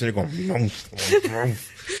Bruce in it going. Do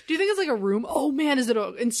you think it's like a room? Oh man, is it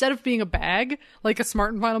instead of being a bag, like a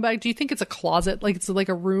Smart and Final bag, do you think it's a closet? Like it's like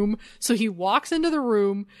a room? So he walks into the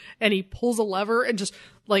room and he pulls a lever and just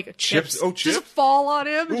like chips, Oh, just chips? fall on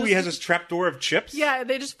him. Ooh, Just- he has this trapdoor of chips. yeah,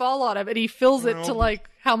 they just fall on him and he fills it to like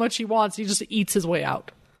how much he wants. He just eats his way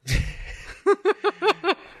out.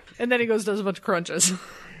 And then he goes does a bunch of crunches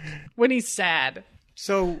when he's sad.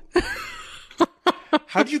 So,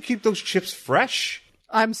 how do you keep those chips fresh?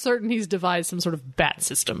 I'm certain he's devised some sort of bat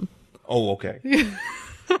system. Oh, okay.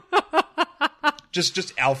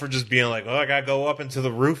 just Alfred just being like, oh, I gotta go up into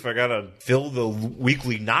the roof. I gotta fill the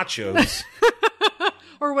weekly nachos.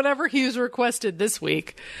 Or whatever he was requested this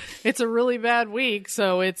week. It's a really bad week,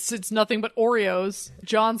 so it's nothing but Oreos.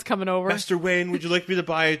 John's coming over. Master Wayne, would you like me to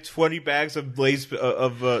buy 20 bags of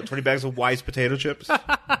 20 bags of Wise potato chips?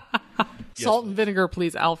 Salt and vinegar,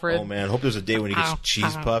 please, Alfred. Oh man, hope there's a day when he gets Ow,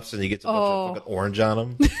 cheese ow. puffs and he gets a bunch of fucking orange on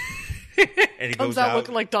him. And he Comes goes out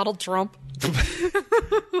looking like Donald Trump.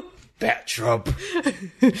 Bat Trump.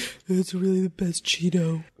 It's really the best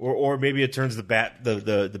Cheeto. Or maybe it turns the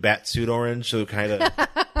bat suit orange, so kind of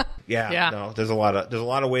yeah. No, there's a lot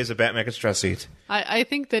of ways that Batman can stress eat. I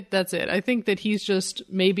think that's it. I think that he's just,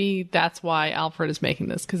 maybe that's why Alfred is making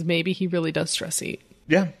this, because maybe he really does stress eat.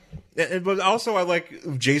 Yeah. But also, I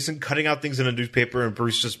like Jason cutting out things in a newspaper and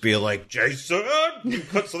Bruce just being like, Jason, you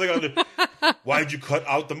cut something on the... Why'd you cut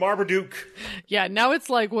out the Marmaduke? Yeah, now it's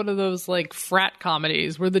like one of those like frat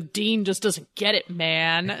comedies where the dean just doesn't get it,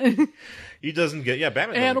 man. He doesn't get... Yeah,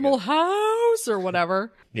 Batman doesn't Animal get- House or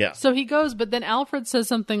whatever. Yeah. So he goes, but then Alfred says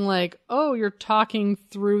something like, oh, you're talking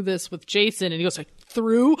through this with Jason. And he goes like,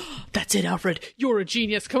 through? That's it, Alfred. You're a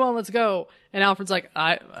genius. Come on, let's go. And Alfred's like,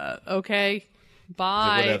 okay,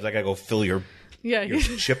 bye. Whatever, I gotta go fill your Yeah,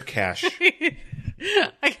 chip cache.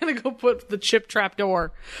 I gotta go put the chip trap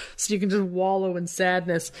door so you can just wallow in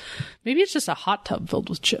sadness. Maybe it's just a hot tub filled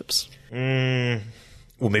with chips.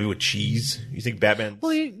 Well, maybe with cheese. You think Batman?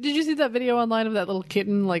 Well, did you see that video online of that little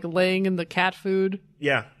kitten like laying in the cat food?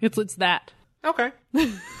 Yeah. It's that. Okay.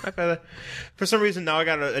 For some reason, now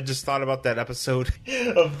I just thought about that episode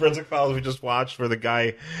of Forensic Files we just watched where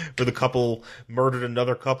the couple murdered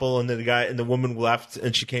another couple, and then the guy and the woman left,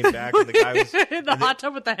 and she came back, and the guy was in the hot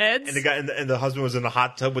tub with the heads. and the guy and the husband was in the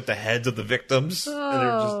hot tub with the heads of the victims.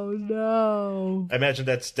 Oh no! I imagine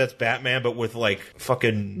that's Batman, but with like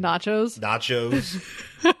fucking Nachos.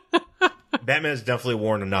 Batman has definitely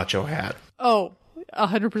worn a nacho hat. Oh,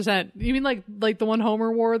 100%. You mean like the one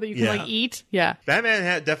Homer wore that you can like eat? Yeah.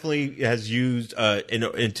 Batman definitely has used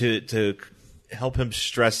to help him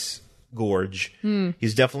stress gorge.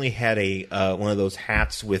 He's definitely had a one of those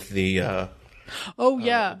hats with the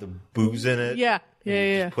the booze in it. Yeah.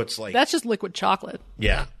 Just puts like that's just liquid chocolate.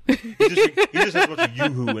 Yeah. he just has a bunch of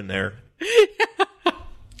yoo-hoo in there.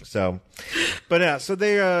 So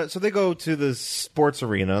they go to the sports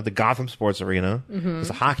arena, the Gotham Sports Arena. It's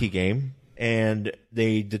a hockey game. And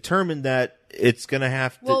they determined that it's going to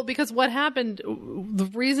have to... Well, because what happened, the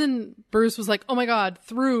reason Bruce was like, oh my God,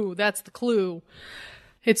 that's the clue.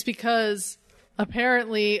 It's because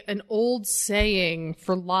apparently an old saying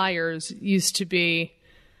for liars used to be,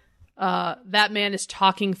 that man is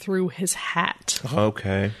talking through his hat.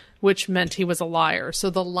 Okay. Which meant he was a liar.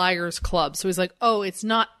 So the Liars Club. So he's like, oh, it's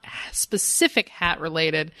not specific hat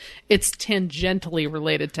related. It's tangentially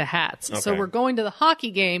related to hats. Okay. So we're going to the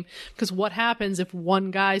hockey game because what happens if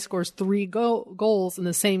one guy scores 3 goals in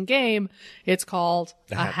the same game? It's called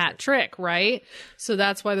a hat trick, right? So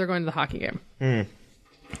that's why they're going to the hockey game. So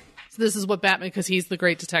this is what Batman, because he's the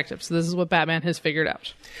great detective. So this is what Batman has figured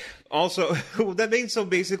out. Also, that means so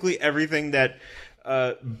basically everything that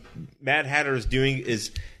Mad Hatter is doing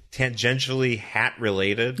is tangentially hat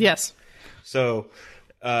related. Yes. So,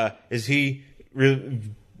 is he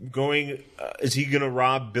going to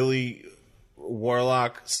rob Billy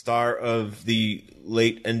Warlock, star of the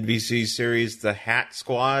late NBC series The Hat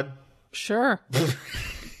Squad? Sure.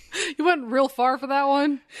 You went real far for that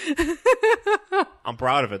one. I'm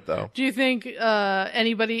proud of it, though. Do you think he's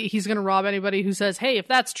going to rob anybody who says, "Hey, if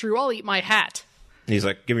that's true, I'll eat my hat"? And he's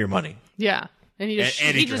like, "Give me your money." Yeah, and he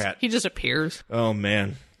just appears. Oh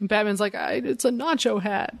man. And Batman's like, it's a nacho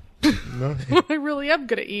hat. No. I really am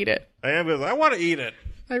gonna eat it. I want to eat it.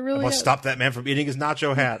 I really want to stop that man from eating his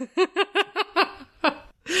nacho hat.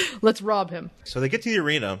 Let's rob him. So they get to the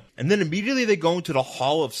arena, and then immediately they go into the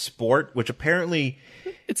Hall of Sport, which apparently...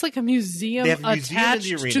 It's like a museum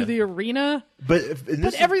attached to the arena. But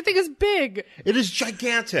everything is big. It is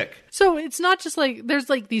gigantic. So it's not just like, there's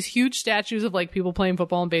like these huge statues of like people playing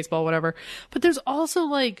football and baseball, whatever. But there's also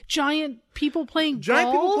like giant people playing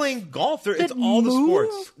golf. It's all the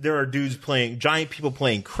sports. There are giant people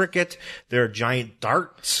playing cricket. There are giant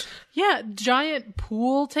darts. Yeah, giant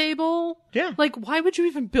pool table. Yeah. Like, why would you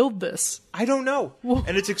even build this? I don't know.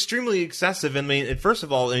 And it's extremely excessive. I mean, first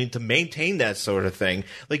of all, to maintain that sort of thing,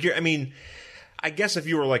 I guess if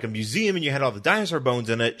you were like a museum and you had all the dinosaur bones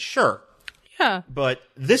in it, sure. Yeah. But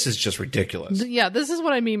this is just ridiculous. Yeah, this is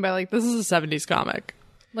what I mean by, like, this is a 70s comic.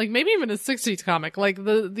 Like, maybe even a 60s comic. Like,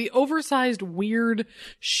 the oversized, weird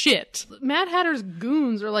shit. Mad Hatter's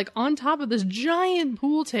goons are, like, on top of this giant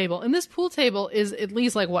pool table. And this pool table is at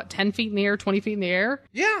least, like, 10 feet in the air, 20 feet in the air?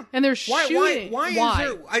 Yeah. And they're shooting. Why is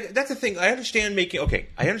there... that's the thing. I understand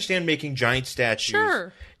making giant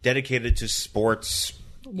statues dedicated to sports...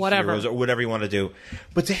 Whatever. Heroes or whatever you want to do.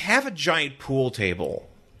 But to have a giant pool table...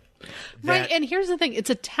 Right, and here's the thing. It's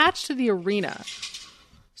attached to the arena.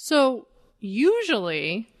 So...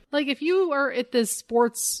 Usually, like if you are at this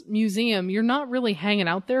sports museum, you're not really hanging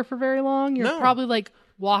out there for very long. You're probably like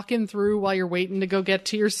walking through while you're waiting to go get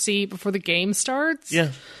to your seat before the game starts. Yeah.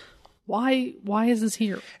 Why is this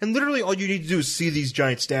here? And literally all you need to do is see these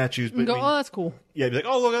giant statues. And go, oh, that's cool. Yeah, be like,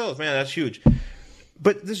 oh, look at those. Man, that's huge.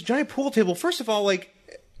 But this giant pool table, first of all, like,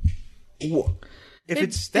 if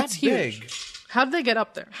it's that big... Huge. How did they get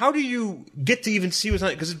up there? How do you get to even see what's on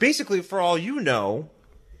it? Because basically, for all you know...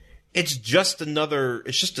 It's just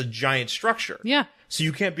a giant structure. Yeah. So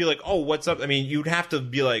you can't be like, oh, what's up? I mean, you'd have to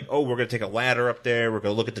be like, oh, we're going to take a ladder up there. We're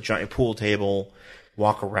going to look at the giant pool table,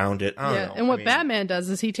 walk around it. I don't know. And what Batman does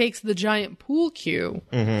is he takes the giant pool cue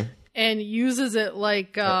and uses it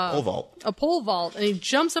like a pole vault. And he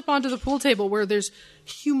jumps up onto the pool table where there's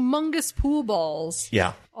humongous pool balls.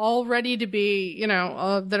 Yeah. All ready to be,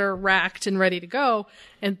 that are racked and ready to go.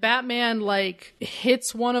 And Batman, like,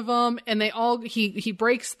 hits one of them, and he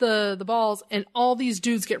breaks the balls, and all these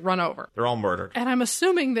dudes get run over. They're all murdered. And I'm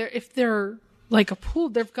assuming if they're like a pool,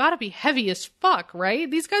 they've got to be heavy as fuck, right?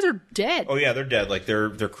 These guys are dead. Oh yeah, they're dead. Like they're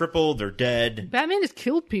crippled. They're dead. Batman has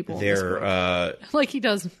killed people. in this They're movie. Like he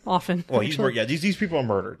does often. well, he's actually. yeah. These people are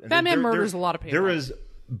murdered. And Batman there- murders there- a lot of people. There is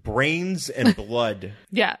brains and blood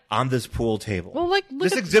Yeah. on this pool table. Well, like, look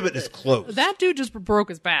this at- exhibit is closed. That dude just broke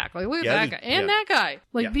his back. Like, look at Yeah, that dude, guy. And yeah. that guy.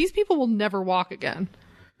 Like, Yeah. these people will never walk again.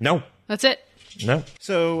 No. That's it. No.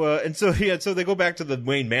 So so they go back to the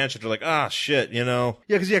Wayne mansion. They're like, ah, shit, you know.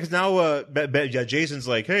 Yeah, because now Jason's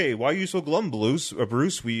like, hey, why are you so glum, Bruce?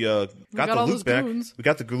 We got got the all loot those back. goons. We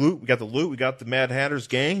got the loot. We got the loot. We got the Mad Hatter's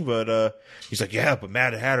gang. But he's like, yeah, but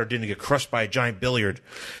Mad Hatter didn't get crushed by a giant billiard.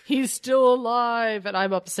 He's still alive, and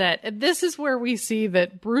I'm upset. And this is where we see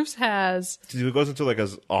that Bruce has He goes into like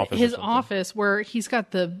his office. or his something. office where he's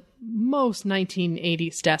got the most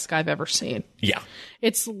 1980s desk I've ever seen. Yeah.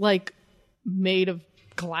 It's like made of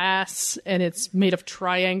glass and it's made of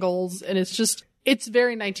triangles and it's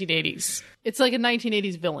very 1980s. It's like a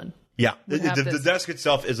 1980s villain. Yeah. Would have The this. desk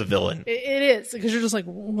itself is a villain. It is, because you're just like,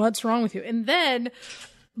 what's wrong with you? And then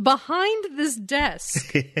behind this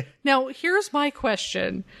desk, now here's my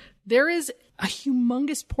question. There is a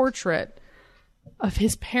humongous portrait of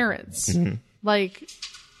his parents, like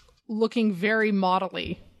looking very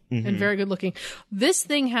modelly and very good looking. This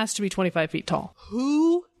thing has to be 25 feet tall.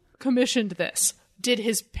 Who commissioned this? Did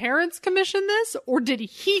his parents commission this or did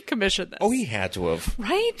he commission this? Oh, he had to have.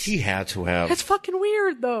 Right? He had to have. That's fucking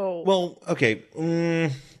weird though. Well, okay.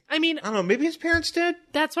 I mean, I don't know. Maybe his parents did.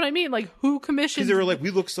 that's what I mean. Like, who commissioned? Because they were like,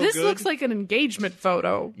 we look so this good. looks like an engagement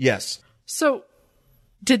photo. Yes. So,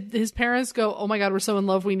 did his parents go, oh my God, we're so in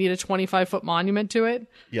love, we need a 25-foot monument to it?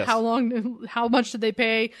 Yes. How much did they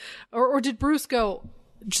pay? Or did Bruce go,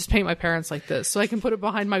 just paint my parents like this so I can put it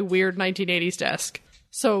behind my weird 1980s desk?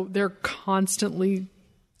 So they're constantly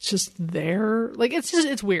just there. Like,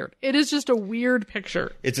 it's weird. It is just a weird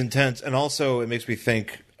picture. It's intense. And also, it makes me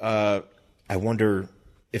think, I wonder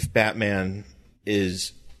if Batman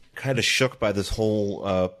is kind of shook by this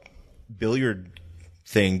whole billiard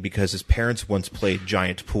thing because his parents once played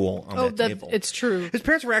giant pool on that table. It's true. His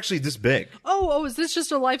parents were actually this big. Oh, is this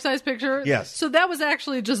just a life-size picture? Yes. So that was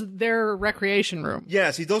actually just their recreation room.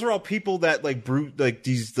 Yeah, see, those are all people that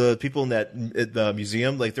the people in that the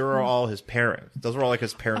museum, like they were all his parents. Those were all like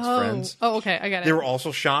his parents' friends. Oh, okay, I got it. They were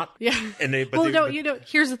also shot. Yeah. And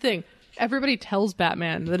here's the thing. Everybody tells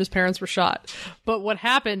Batman that his parents were shot. But what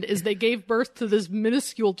happened is they gave birth to this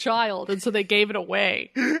minuscule child, and so they gave it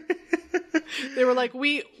away. They were like,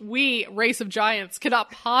 we, race of giants,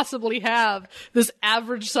 cannot possibly have this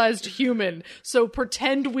average-sized human, so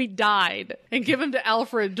pretend we died and give him to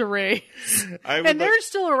Alfred to raise. And they're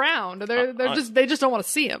still around. They just don't want to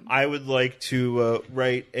see him. I would like to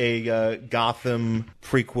write a Gotham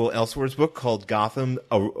prequel Elseworlds book called Gotham,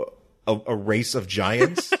 a Race of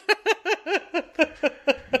Giants.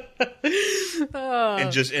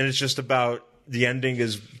 And it's just about the ending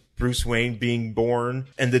is Bruce Wayne being born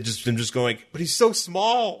and then just going, but he's so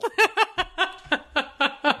small.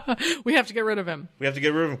 We have to get rid of him. We have to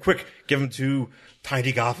get rid of him quick. Give him to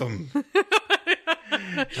Tiny Gotham.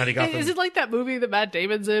 Tiny Gotham. Is it like that movie that Matt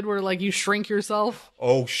Damon's in where like you shrink yourself?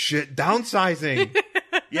 Oh shit, downsizing.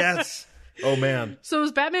 Yes. Oh man. So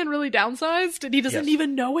is Batman really downsized and he doesn't Yes.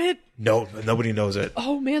 even know it? No, nobody knows it.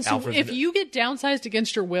 Oh man, so Alfred's if in it. you get downsized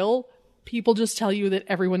against your will, people just tell you that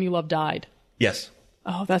everyone you love died. Yes.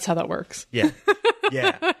 Oh, that's how that works. Yeah.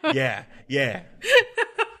 Yeah.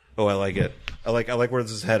 Oh, I like it. I like where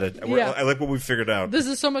this is headed. Yeah. I like what we've figured out. This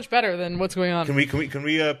is so much better than what's going on. Can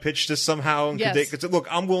we pitch this somehow? And Yes. Look,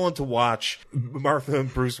 I'm willing to watch Martha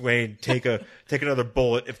and Bruce Wayne take another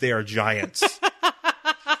bullet if they are giants.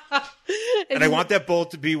 And I want that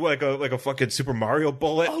bullet to be like a fucking Super Mario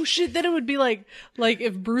bullet. Oh shit, then it would be like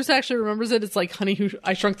if Bruce actually remembers it, it's like Honey Who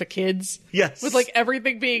I Shrunk the Kids. Yes. With like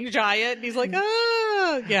everything being giant and he's like,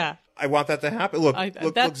 yeah. I want that to happen. Look,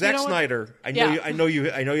 that- Zack you know what? Snyder. I Yeah. know you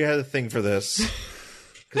had a thing for this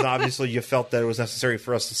because obviously you felt that it was necessary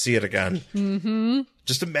for us to see it again. Mm-hmm.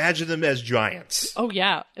 Just imagine them as giants. Oh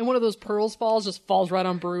yeah. And one of those pearls just falls right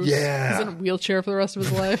on Bruce. Yeah. He's in a wheelchair for the rest of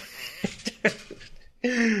his life.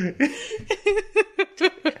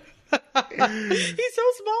 He's so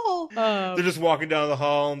small. They're just walking down the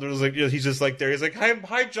hall, and there's like he's just like there. He's like,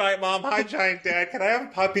 "Hi, giant mom. Hi, giant dad. Can I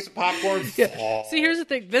have a piece of popcorn?" Oh. See, here's the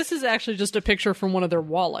thing. This is actually just a picture from one of their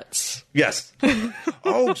wallets. Yes.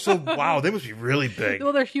 Oh, so wow, they must be really big.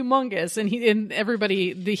 Well, they're humongous, and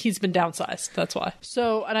he's been downsized. That's why.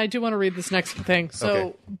 So, and I do want to read this next thing. So,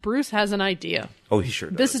 Okay. Bruce has an idea. Oh, he sure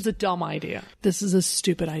does. This is a dumb idea. This is a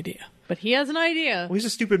stupid idea. But he has an idea. Well, he's a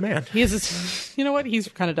stupid man. He is, you know what? He's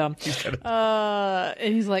kind of dumb.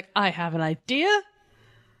 And he's like, I have an idea.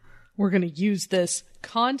 we're going to use this.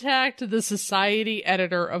 Contact the society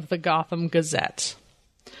editor of the Gotham Gazette.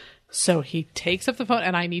 So he takes up the phone,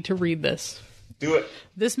 and I need to read this. Do it.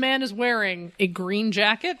 This man is wearing a green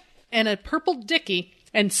jacket and a purple dickie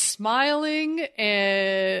and smiling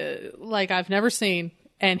like I've never seen.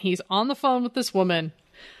 And he's on the phone with this woman,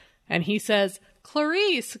 and he says,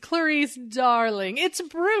 Clarice, darling, it's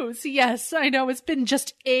Bruce. Yes, I know, it's been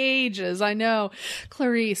just ages, I know.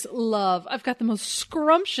 Clarice, love, I've got the most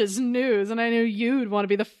scrumptious news, and I knew you'd want to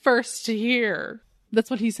be the first to hear.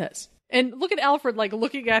 That's what he says. And look at Alfred, like,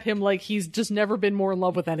 looking at him like he's just never been more in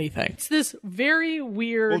love with anything. It's this very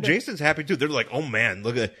weird... Well, Jason's happy, too. They're like, oh, man,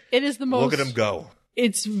 look at... It is the most... Look at him go.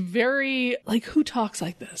 It's very... Like, who talks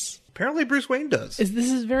like this? Apparently Bruce Wayne does.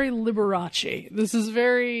 This is very Liberace.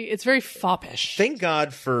 It's very foppish. Thank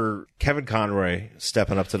God for Kevin Conroy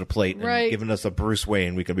stepping up to the plate and giving us a Bruce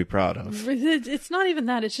Wayne we can be proud of. It's not even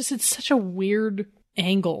that. It's just, it's such a weird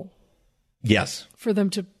angle. Yes. For them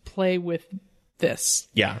to play with this.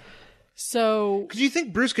 Yeah. So... Because you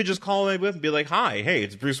think Bruce could just call him and be like, hi, hey,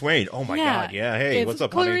 it's Bruce Wayne. Oh my God, yeah, hey, what's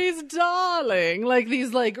up, honey? Clarice, darling. Like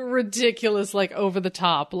these, like, ridiculous, like, over the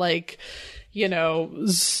top, like... you know,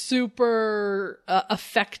 super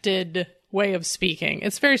affected way of speaking.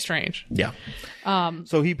 It's very strange. Yeah.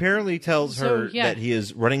 So he apparently tells her that he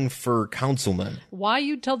is running for councilman. Why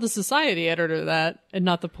you'd tell the society editor that and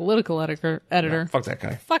not the political editor? No, fuck that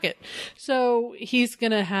guy. Fuck it. So he's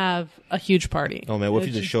going to have a huge party. Oh, man, what if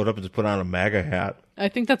he just showed up and just put on a MAGA hat? I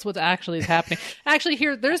think that's what actually is happening. Actually,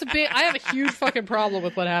 I have a huge fucking problem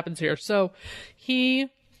with what happens here. So he...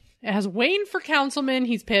 has Wayne for councilman.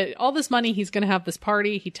 He's paid all this money. He's going to have this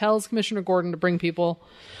party. He tells Commissioner Gordon to bring people,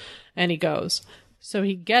 and he goes. So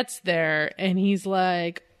he gets there, and he's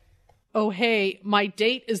like, oh, hey, my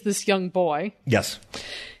date is this young boy. Yes.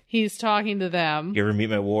 He's talking to them. You ever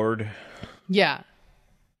meet my ward? Yeah.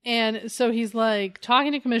 And so he's like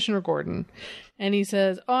talking to Commissioner Gordon. And he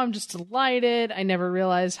says, oh, I'm just delighted. I never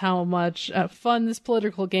realized how much fun this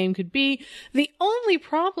political game could be. The only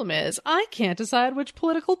problem is I can't decide which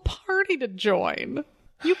political party to join.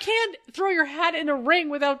 You can't throw your hat in a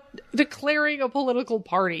ring without declaring a political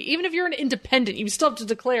party. Even if you're an independent, you still have to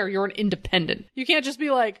declare you're an independent. You can't just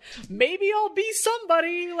be like, maybe I'll be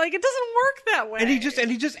somebody. Like, it doesn't work that way. And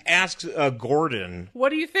he just asks Gordon, what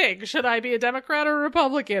do you think? Should I be a Democrat or a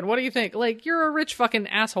Republican? What do you think? Like, you're a rich fucking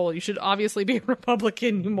asshole. You should obviously be a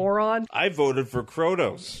Republican, you moron. I voted for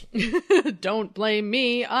Kronos. Don't blame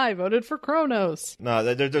me. I voted for Kronos.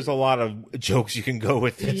 No, there's a lot of jokes you can go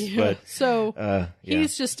with this, but so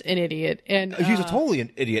he's just an idiot, and he's a totally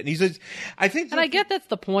an idiot. And he says, I think, and I get that's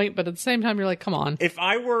the point, but at the same time, you're like, come on. If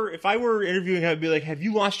I were interviewing him, I'd be like, have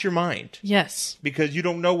you lost your mind? Yes, because you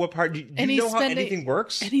don't know what part. Do you know how anything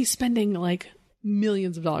works? And he's spending like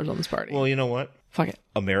millions of dollars on this party. Well, you know what? Fuck it.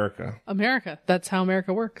 America. That's how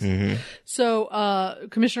America works. Mm-hmm. So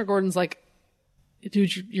Commissioner Gordon's like,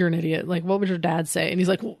 dude, you're an idiot. Like, what would your dad say? And he's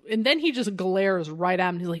like, well, and then he just glares right at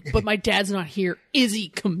him. He's like, but my dad's not here. Is he,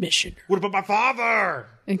 Commissioner? What about my father?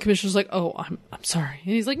 And Commissioner's like, oh, I'm sorry.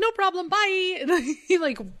 And he's like, no problem. Bye. And he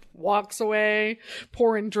like walks away,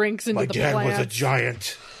 pouring drinks into the plant. My dad was a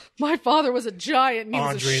giant. My father was a giant. And he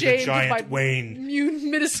was ashamed the giant of my Wayne.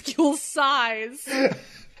 minuscule size.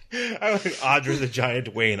 I like Andre the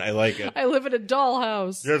Giant Wayne. I like it. I live in a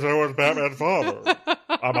dollhouse. Yes, I was Batman's father.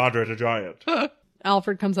 I'm Andre the Giant.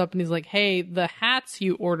 Alfred comes up and he's like, hey, the hats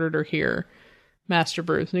you ordered are here, Master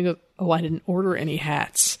Bruce. And he goes, oh, I didn't order any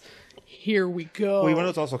hats. Here we go. Well, you know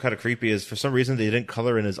what's also kind of creepy is for some reason they didn't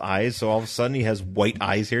color in his eyes, so all of a sudden he has white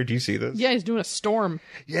eyes here. Do you see this? Yeah, he's doing a storm.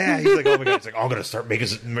 Yeah, he's like, oh my God. It's like, I'm going to start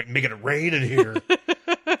making it rain in here.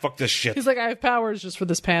 Fuck this shit. He's like, I have powers just for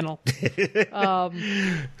this panel.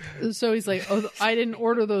 So he's like, oh, I didn't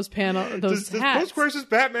order those hats. Does post-crisis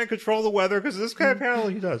Batman control the weather? Because this kind of panel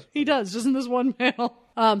he does. He does, just in this one panel.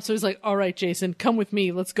 So he's like, all right, Jason, come with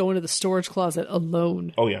me. Let's go into the storage closet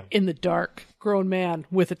alone. Oh, yeah. In the dark. Grown man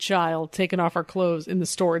with a child taking off our clothes in the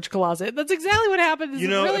storage closet. That's exactly what happened. You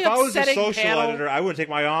know, really if I was a social panel. editor, I would take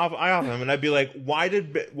my eye off him, and I'd be like, why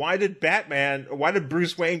did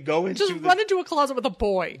Bruce Wayne go into run into a closet with a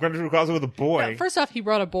boy? Run into a closet with a boy. Yeah, first off, he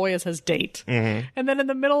brought a boy as his date, mm-hmm. and then in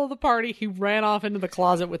the middle of the party, he ran off into the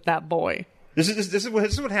closet with that boy. This is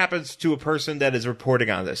what happens to a person that is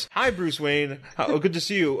reporting on this. Hi, Bruce Wayne. Good to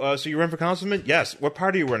see you. So you run for councilman? Yes. What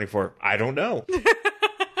party are you running for? I don't know.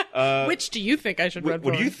 Which do you think I should run for?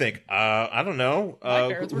 What do you think? I don't know. My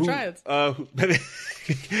parents were giants.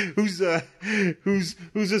 Who's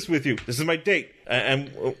this with you? This is my date.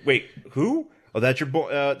 Wait, who? Oh, that's your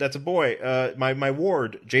boy. That's a boy. My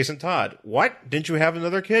ward, Jason Todd. What? Didn't you have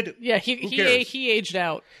another kid? Yeah, he aged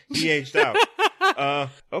out. He aged out.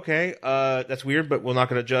 Okay, that's weird, but we're not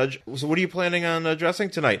going to judge. So what are you planning on dressing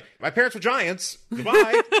tonight? My parents were giants.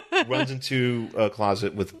 Goodbye. Runs into a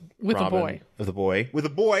closet with With a Robin, boy. With a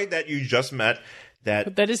boy that you just met.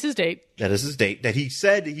 That is his date. That is his date. That he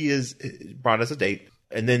said he is brought as a date.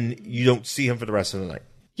 And then you don't see him for the rest of the night.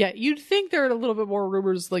 Yeah, you'd think there are a little bit more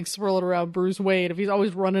rumors like swirling around Bruce Wayne if he's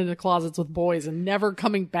always running into closets with boys and never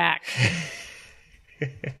coming back.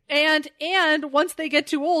 and once they get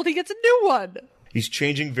too old, he gets a new one. He's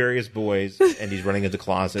changing various boys and he's running into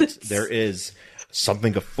closets. There is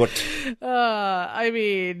something afoot. I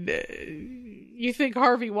mean, you think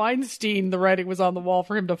Harvey Weinstein, the writing was on the wall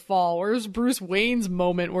for him to fall. Where's Bruce Wayne's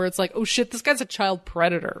moment where it's like, oh shit, this guy's a child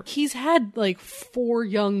predator. He's had like 4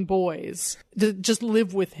 young boys to just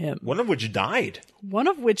live with him. One of which died. One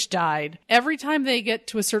of which died. Every time they get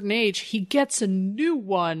to a certain age, he gets a new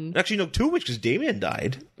one. Actually, no, 2 of which because Damien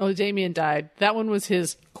died. Oh, Damien died. That one was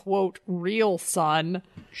his, quote, real son.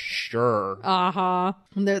 Sure. I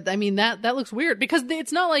mean, that looks weird because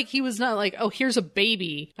it's not like he was not like, oh, here's a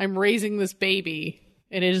baby. I'm raising this baby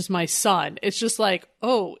and it is my son. It's just like,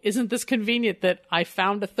 oh, isn't this convenient that I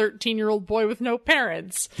found a 13-year-old boy with no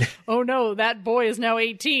parents? Oh no, that boy is now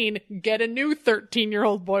 18. Get a new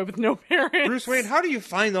 13-year-old boy with no parents. Bruce Wayne, how do you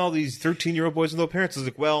find all these 13-year-old boys with no parents? It's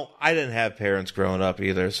like, well, I didn't have parents growing up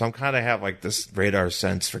either, so I'm kind of have like this radar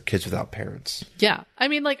sense for kids without parents. Yeah. I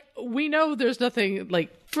mean, like, we know there's nothing,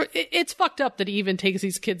 like, it's fucked up that he even takes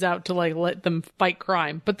these kids out to, like, let them fight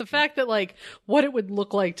crime. But the fact that, like, what it would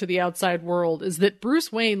look like to the outside world is that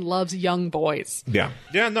Bruce Wayne loves young boys. Yeah.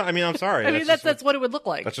 Yeah, no, I mean, I'm sorry. I mean, that's what it would look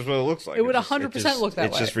like. That's just what it looks like. It would 100% look that way.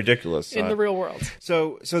 It's just ridiculous. In the real world.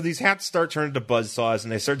 So these hats start turning to buzzsaws,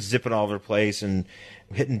 and they start zipping all over the place and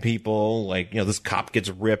hitting people. Like, this cop gets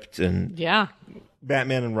ripped, and yeah,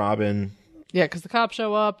 Batman and Robin. Yeah, because the cops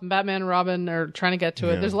show up, and Batman and Robin are trying to get to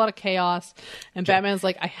it. There's a lot of chaos, and Batman's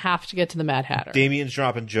like, I have to get to the Mad Hatter. Damien's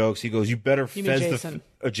dropping jokes. He goes, you better fez Jason.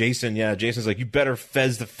 Jason, yeah. Jason's like, you better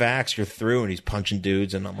fez the facts. You're through. And he's punching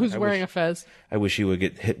dudes. And I'm Who's like, wearing a fez? I wish he would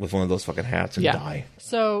get hit with one of those fucking hats and die.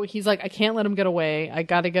 So he's like, I can't let him get away. I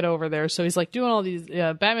got to get over there. So he's like doing all these,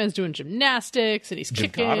 Batman's doing gymnastics, and he's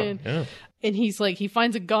kicking. Yeah. And he's like, he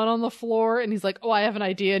finds a gun on the floor, and he's like, oh, I have an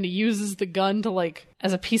idea. And he uses the gun to, like,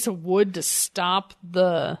 as a piece of wood to stop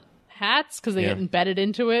the hats because they get embedded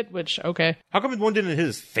into it, which, okay. How come one didn't hit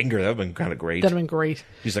his finger? That would have been kind of great. That would have been great.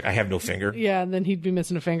 He's like, I have no finger. Yeah, and then he'd be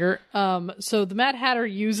missing a finger. So the Mad Hatter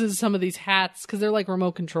uses some of these hats because they're, like,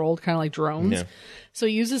 remote controlled, kind of like drones. Yeah. So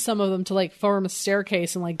he uses some of them to, like, form a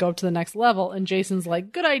staircase and, like, go up to the next level. And Jason's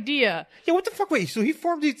like, good idea. Yeah, what the fuck? Wait, so he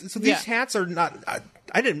formed these... So these hats are not...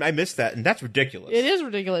 I missed that, and that's ridiculous. It is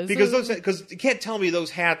ridiculous. Because you can't tell me those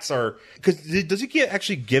hats are... Because does he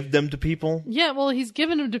actually give them to people? Yeah, well, he's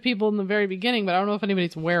given them to people in the very beginning, but I don't know if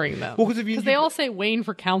anybody's wearing them. Well, because they all say Wayne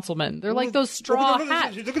for councilman. They're like those straw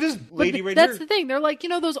hats. Look at this lady right That's here. the thing. They're like,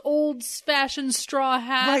 those old-fashioned straw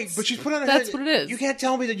hats. Right, but she's put on her That's head. what it is. You can't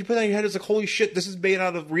tell me that you put on your head as like, holy shit, this is made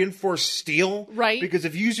out of reinforced steel. Right. Because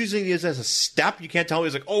if you're using this as a step, you can't tell me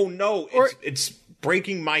it's like, oh no, it's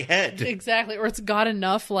breaking my head. Exactly. Or it's got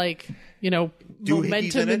enough, like,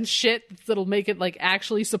 momentum and shit that'll make it, like,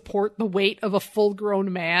 actually support the weight of a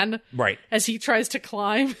full-grown man. Right. As he tries to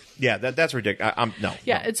climb. Yeah, that's ridiculous. No.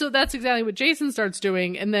 Yeah, and so that's exactly what Jason starts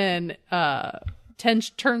doing, and then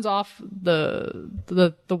Tench turns off the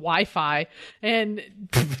Wi-Fi, and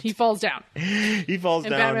he falls down. He falls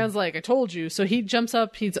down. And Batman's like, I told you. So he jumps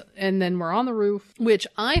up, and then we're on the roof, which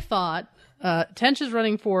I thought Tench is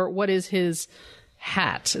running for what is his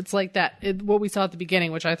hat. It's like what we saw at the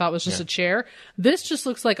beginning, which I thought was just a chair. This just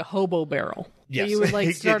looks like a hobo barrel. Yes. You would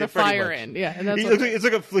like start a fire in. Yeah. And that's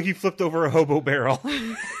it's like he flipped over a hobo barrel.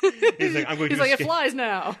 He's like, it flies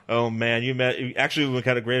now. Oh man, actually it would be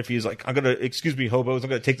kind of great if he's like, excuse me, hobos,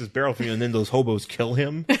 I'm gonna take this barrel from you, and then those hobos kill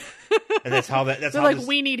him. And that's how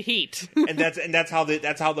we need heat. and that's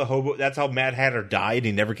how Mad Hatter died.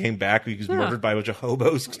 He never came back. He was murdered by a bunch of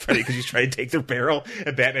hobos because he's trying to take their barrel,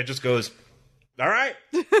 and Batman just goes, all right.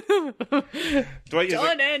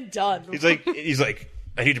 Done and done. He's like,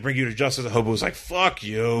 I need to bring you to justice. The hobo's like, fuck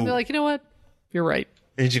you. And they're like, you know what? You're right.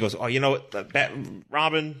 And she goes, oh, you know what,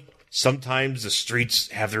 Robin, sometimes the streets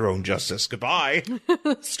have their own justice. Goodbye.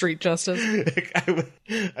 Street justice.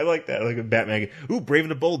 I like that. I like a Batman. Ooh, Brave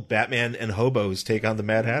and the Bold. Batman and hobos take on the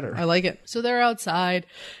Mad Hatter. I like it. So they're outside,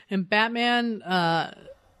 and Batman,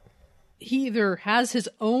 he either has his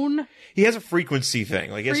own... He has a frequency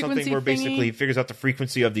thing. Like, he has something where basically he figures out the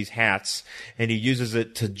frequency of these hats, and he uses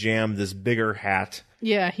it to jam this bigger hat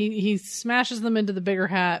Yeah, he smashes them into the bigger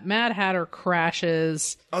hat. Mad Hatter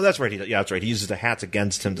crashes. Oh, that's right. That's right. He uses the hats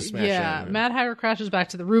against him to smash him. Mad Hatter crashes back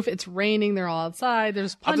to the roof. It's raining. They're all outside.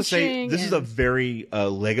 There's punching. I have to say, this is a very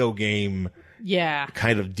Lego game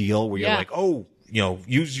kind of deal where you're like, oh,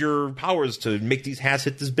 use your powers to make these hats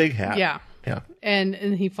hit this big hat. Yeah. Yeah. And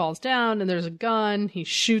he falls down, and there's a gun. He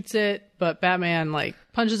shoots it, but Batman,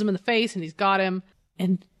 punches him in the face, and he's got him.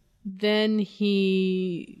 And then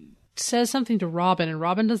he says something to Robin, and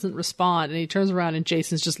Robin doesn't respond, and he turns around, and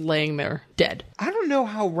Jason's just laying there dead. I don't know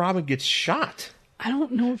how Robin gets shot. I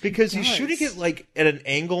don't know if because he's shooting it at an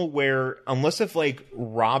angle where, unless if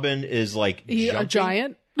Robin is a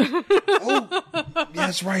giant. Oh,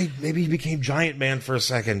 that's right. Maybe he became Giant Man for a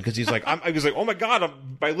second because he's like, I was like, oh my god,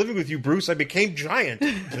 by living with you, Bruce, I became giant.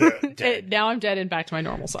 Now I'm dead and back to my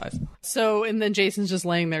normal size. So, and then Jason's just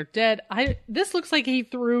laying there dead. This looks like he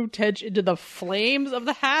threw Tej into the flames of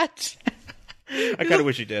the hat. I kind of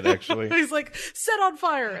wish he did, actually. He's like, set on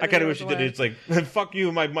fire. I kind of wish he did. It's like, fuck you,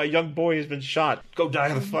 my young boy has been shot. Go die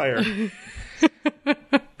in the fire.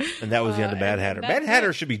 And that was the end of Mad Hatter. Mad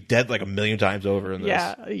Hatter should be dead a million times over in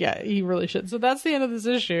this. Yeah, he really should. So that's the end of this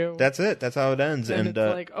issue. That's it. That's how it ends. And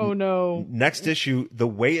it's oh no. Next issue, The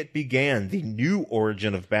Way It Began, the new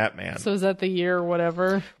origin of Batman. So is that the year or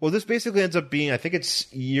whatever? Well, this basically ends up being, I think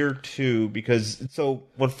it's year 2, because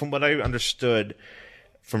from what I understood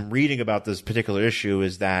from reading about this particular issue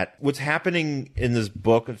is that what's happening in this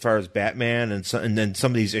book as far as Batman and then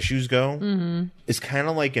some of these issues go is kind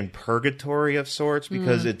of like in purgatory of sorts,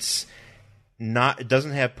 because it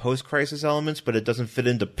doesn't have post-crisis elements, but it doesn't fit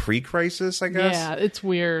into pre-crisis, I guess. Yeah, it's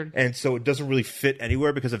weird. And so it doesn't really fit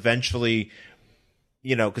anywhere because eventually,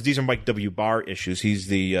 because these are Mike W. Barr issues. He's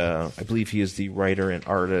I believe he is the writer and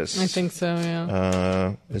artist. I think so,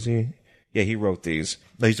 yeah. Is he? Yeah, he wrote these.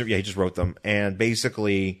 He just wrote them. And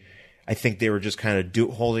basically, I think they were just kind of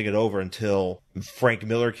holding it over until Frank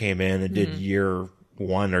Miller came in and did year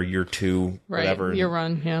 1 or year 2, whatever. Year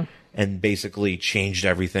 1, yeah. And basically changed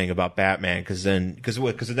everything about Batman. Because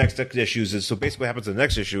the next issues is, so basically what happens in the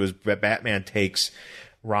next issue is that Batman takes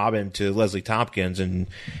Robin to Leslie Tompkins and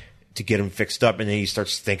to get him fixed up, and then he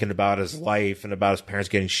starts thinking about his life and about his parents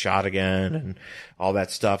getting shot again and all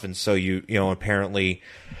that stuff. And so apparently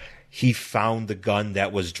he found the gun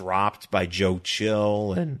that was dropped by Joe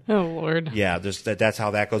Chill, and oh Lord, yeah, that's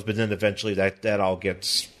how that goes. But then eventually that all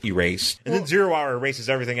gets erased, and then 0 Hour erases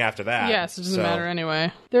everything after that. Yes, it doesn't matter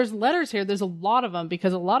anyway. There's letters here. There's a lot of them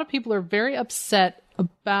because a lot of people are very upset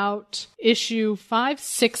about issue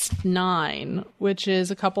 569, which is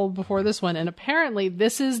a couple before this one, and apparently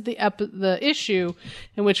this is the issue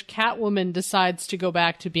in which Catwoman decides to go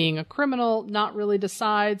back to being a criminal. Not really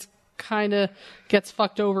decides. Kind of gets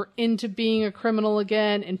fucked over into being a criminal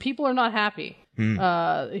again, and people are not happy.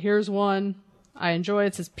 Here's one I enjoy.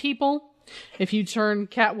 It says, people, if you turn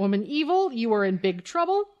Catwoman evil, you are in big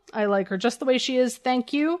trouble. I like her just the way she is.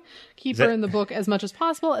 Thank you. Keep her in the book as much as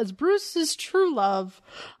possible as Bruce's true love.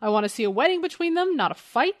 I want to see a wedding between them, not a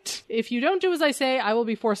fight. If you don't do as I say, I will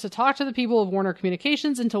be forced to talk to the people of Warner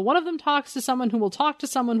Communications until one of them talks to someone who will talk to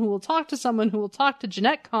someone who will talk to someone who will talk to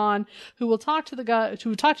Jeanette Kahn, who will talk to the guy who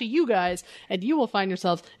will talk to you guys, and you will find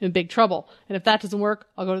yourselves in big trouble. And if that doesn't work,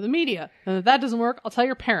 I'll go to the media. And if that doesn't work, I'll tell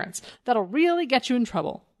your parents. That'll really get you in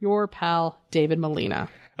trouble. Your pal, David Molina.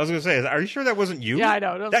 I was going to say, are you sure that wasn't you? Yeah, I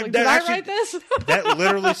know. Did I write this? That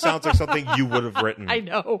literally sounds like something you would have written. I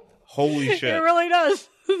know. Holy shit. It really does.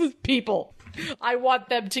 People. I want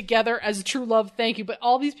them together as true love. Thank you. But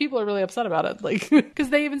all these people are really upset about it. Because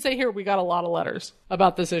they even say here, we got a lot of letters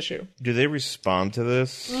about this issue. Do they respond to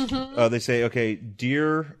this? They say, okay,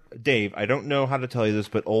 dear Dave, I don't know how to tell you this,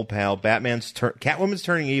 but old pal, Catwoman's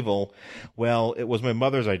turning evil. Well, it was my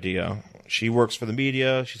mother's idea. She works for the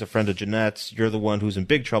media. She's a friend of Jeanette's. You're the one who's in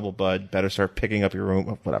big trouble, bud. Better start picking up your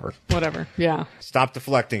room. Whatever. Yeah. Stop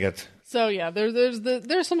deflecting it. So yeah,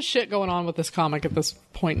 there's some shit going on with this comic at this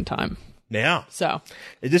point in time. Yeah. So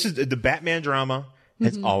this is the Batman drama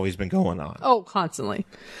has always been going on. Oh, constantly.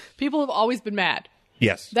 People have always been mad.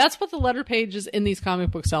 Yes. That's what the letter pages in these comic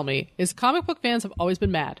books tell me, is comic book fans have always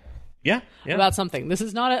been mad. Yeah. About something. This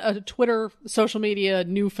is not a Twitter, social media,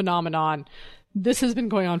 new phenomenon. This has been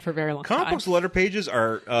going on for a very long time. Comic books letter pages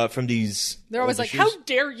are from these. They're always like, issues. how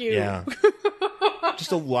dare you? Yeah.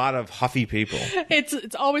 Just a lot of huffy people.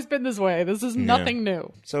 It's always been this way. This is nothing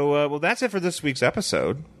new. So, well, that's it for this week's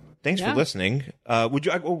episode. Thanks for listening. Would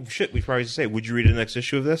you? Oh shit! We probably should say. Would you read the next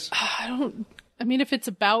issue of this? I mean, if it's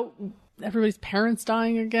about everybody's parents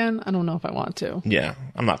dying again, I don't know if I want to. Yeah,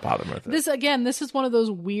 I'm not bothered with it. This is one of those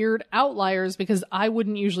weird outliers because I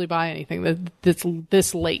wouldn't usually buy anything that's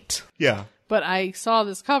this late. Yeah. but I saw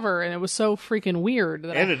this cover and it was so freaking weird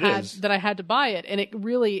that I had to buy it, and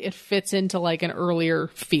it fits into like an earlier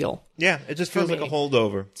feel. Yeah, it just feels like a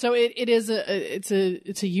holdover. So it's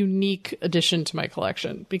a unique addition to my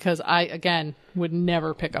collection because I again would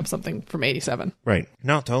never pick up something from 87. Right.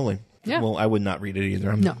 No, totally. Yeah. Well, I would not read it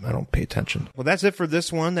either. I don't pay attention. Well, that's it for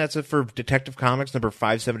this one. That's it for Detective Comics number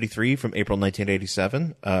 573 from April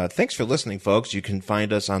 1987. Thanks for listening, folks. You can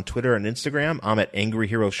find us on Twitter and Instagram. I'm at Angry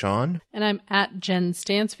Hero Sean. And I'm at Jen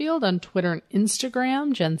Stansfield on Twitter and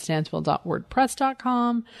Instagram,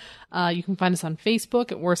 jenstansfield.wordpress.com. You can find us on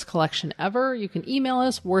Facebook at Worst Collection Ever. You can email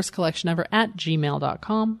us,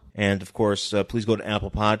 worstcollectionever@gmail.com. And, of course, please go to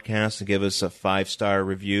Apple Podcasts and give us a 5-star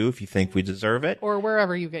review if you think we deserve it. Or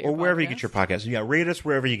wherever you get your podcasts. Yeah, rate us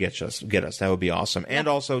wherever you get us. That would be awesome. Yeah. And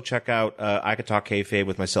also check out I Could Talk Kayfabe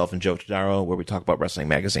with myself and Joe Todaro, where we talk about wrestling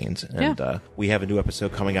magazines. And we have a new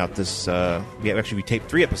episode coming out this... we taped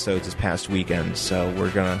 3 episodes this past weekend, so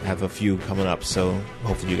we're going to have a few coming up. So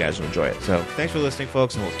hopefully you guys will enjoy it. So thanks for listening,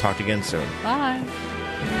 folks, and we'll talk to you again soon. Bye.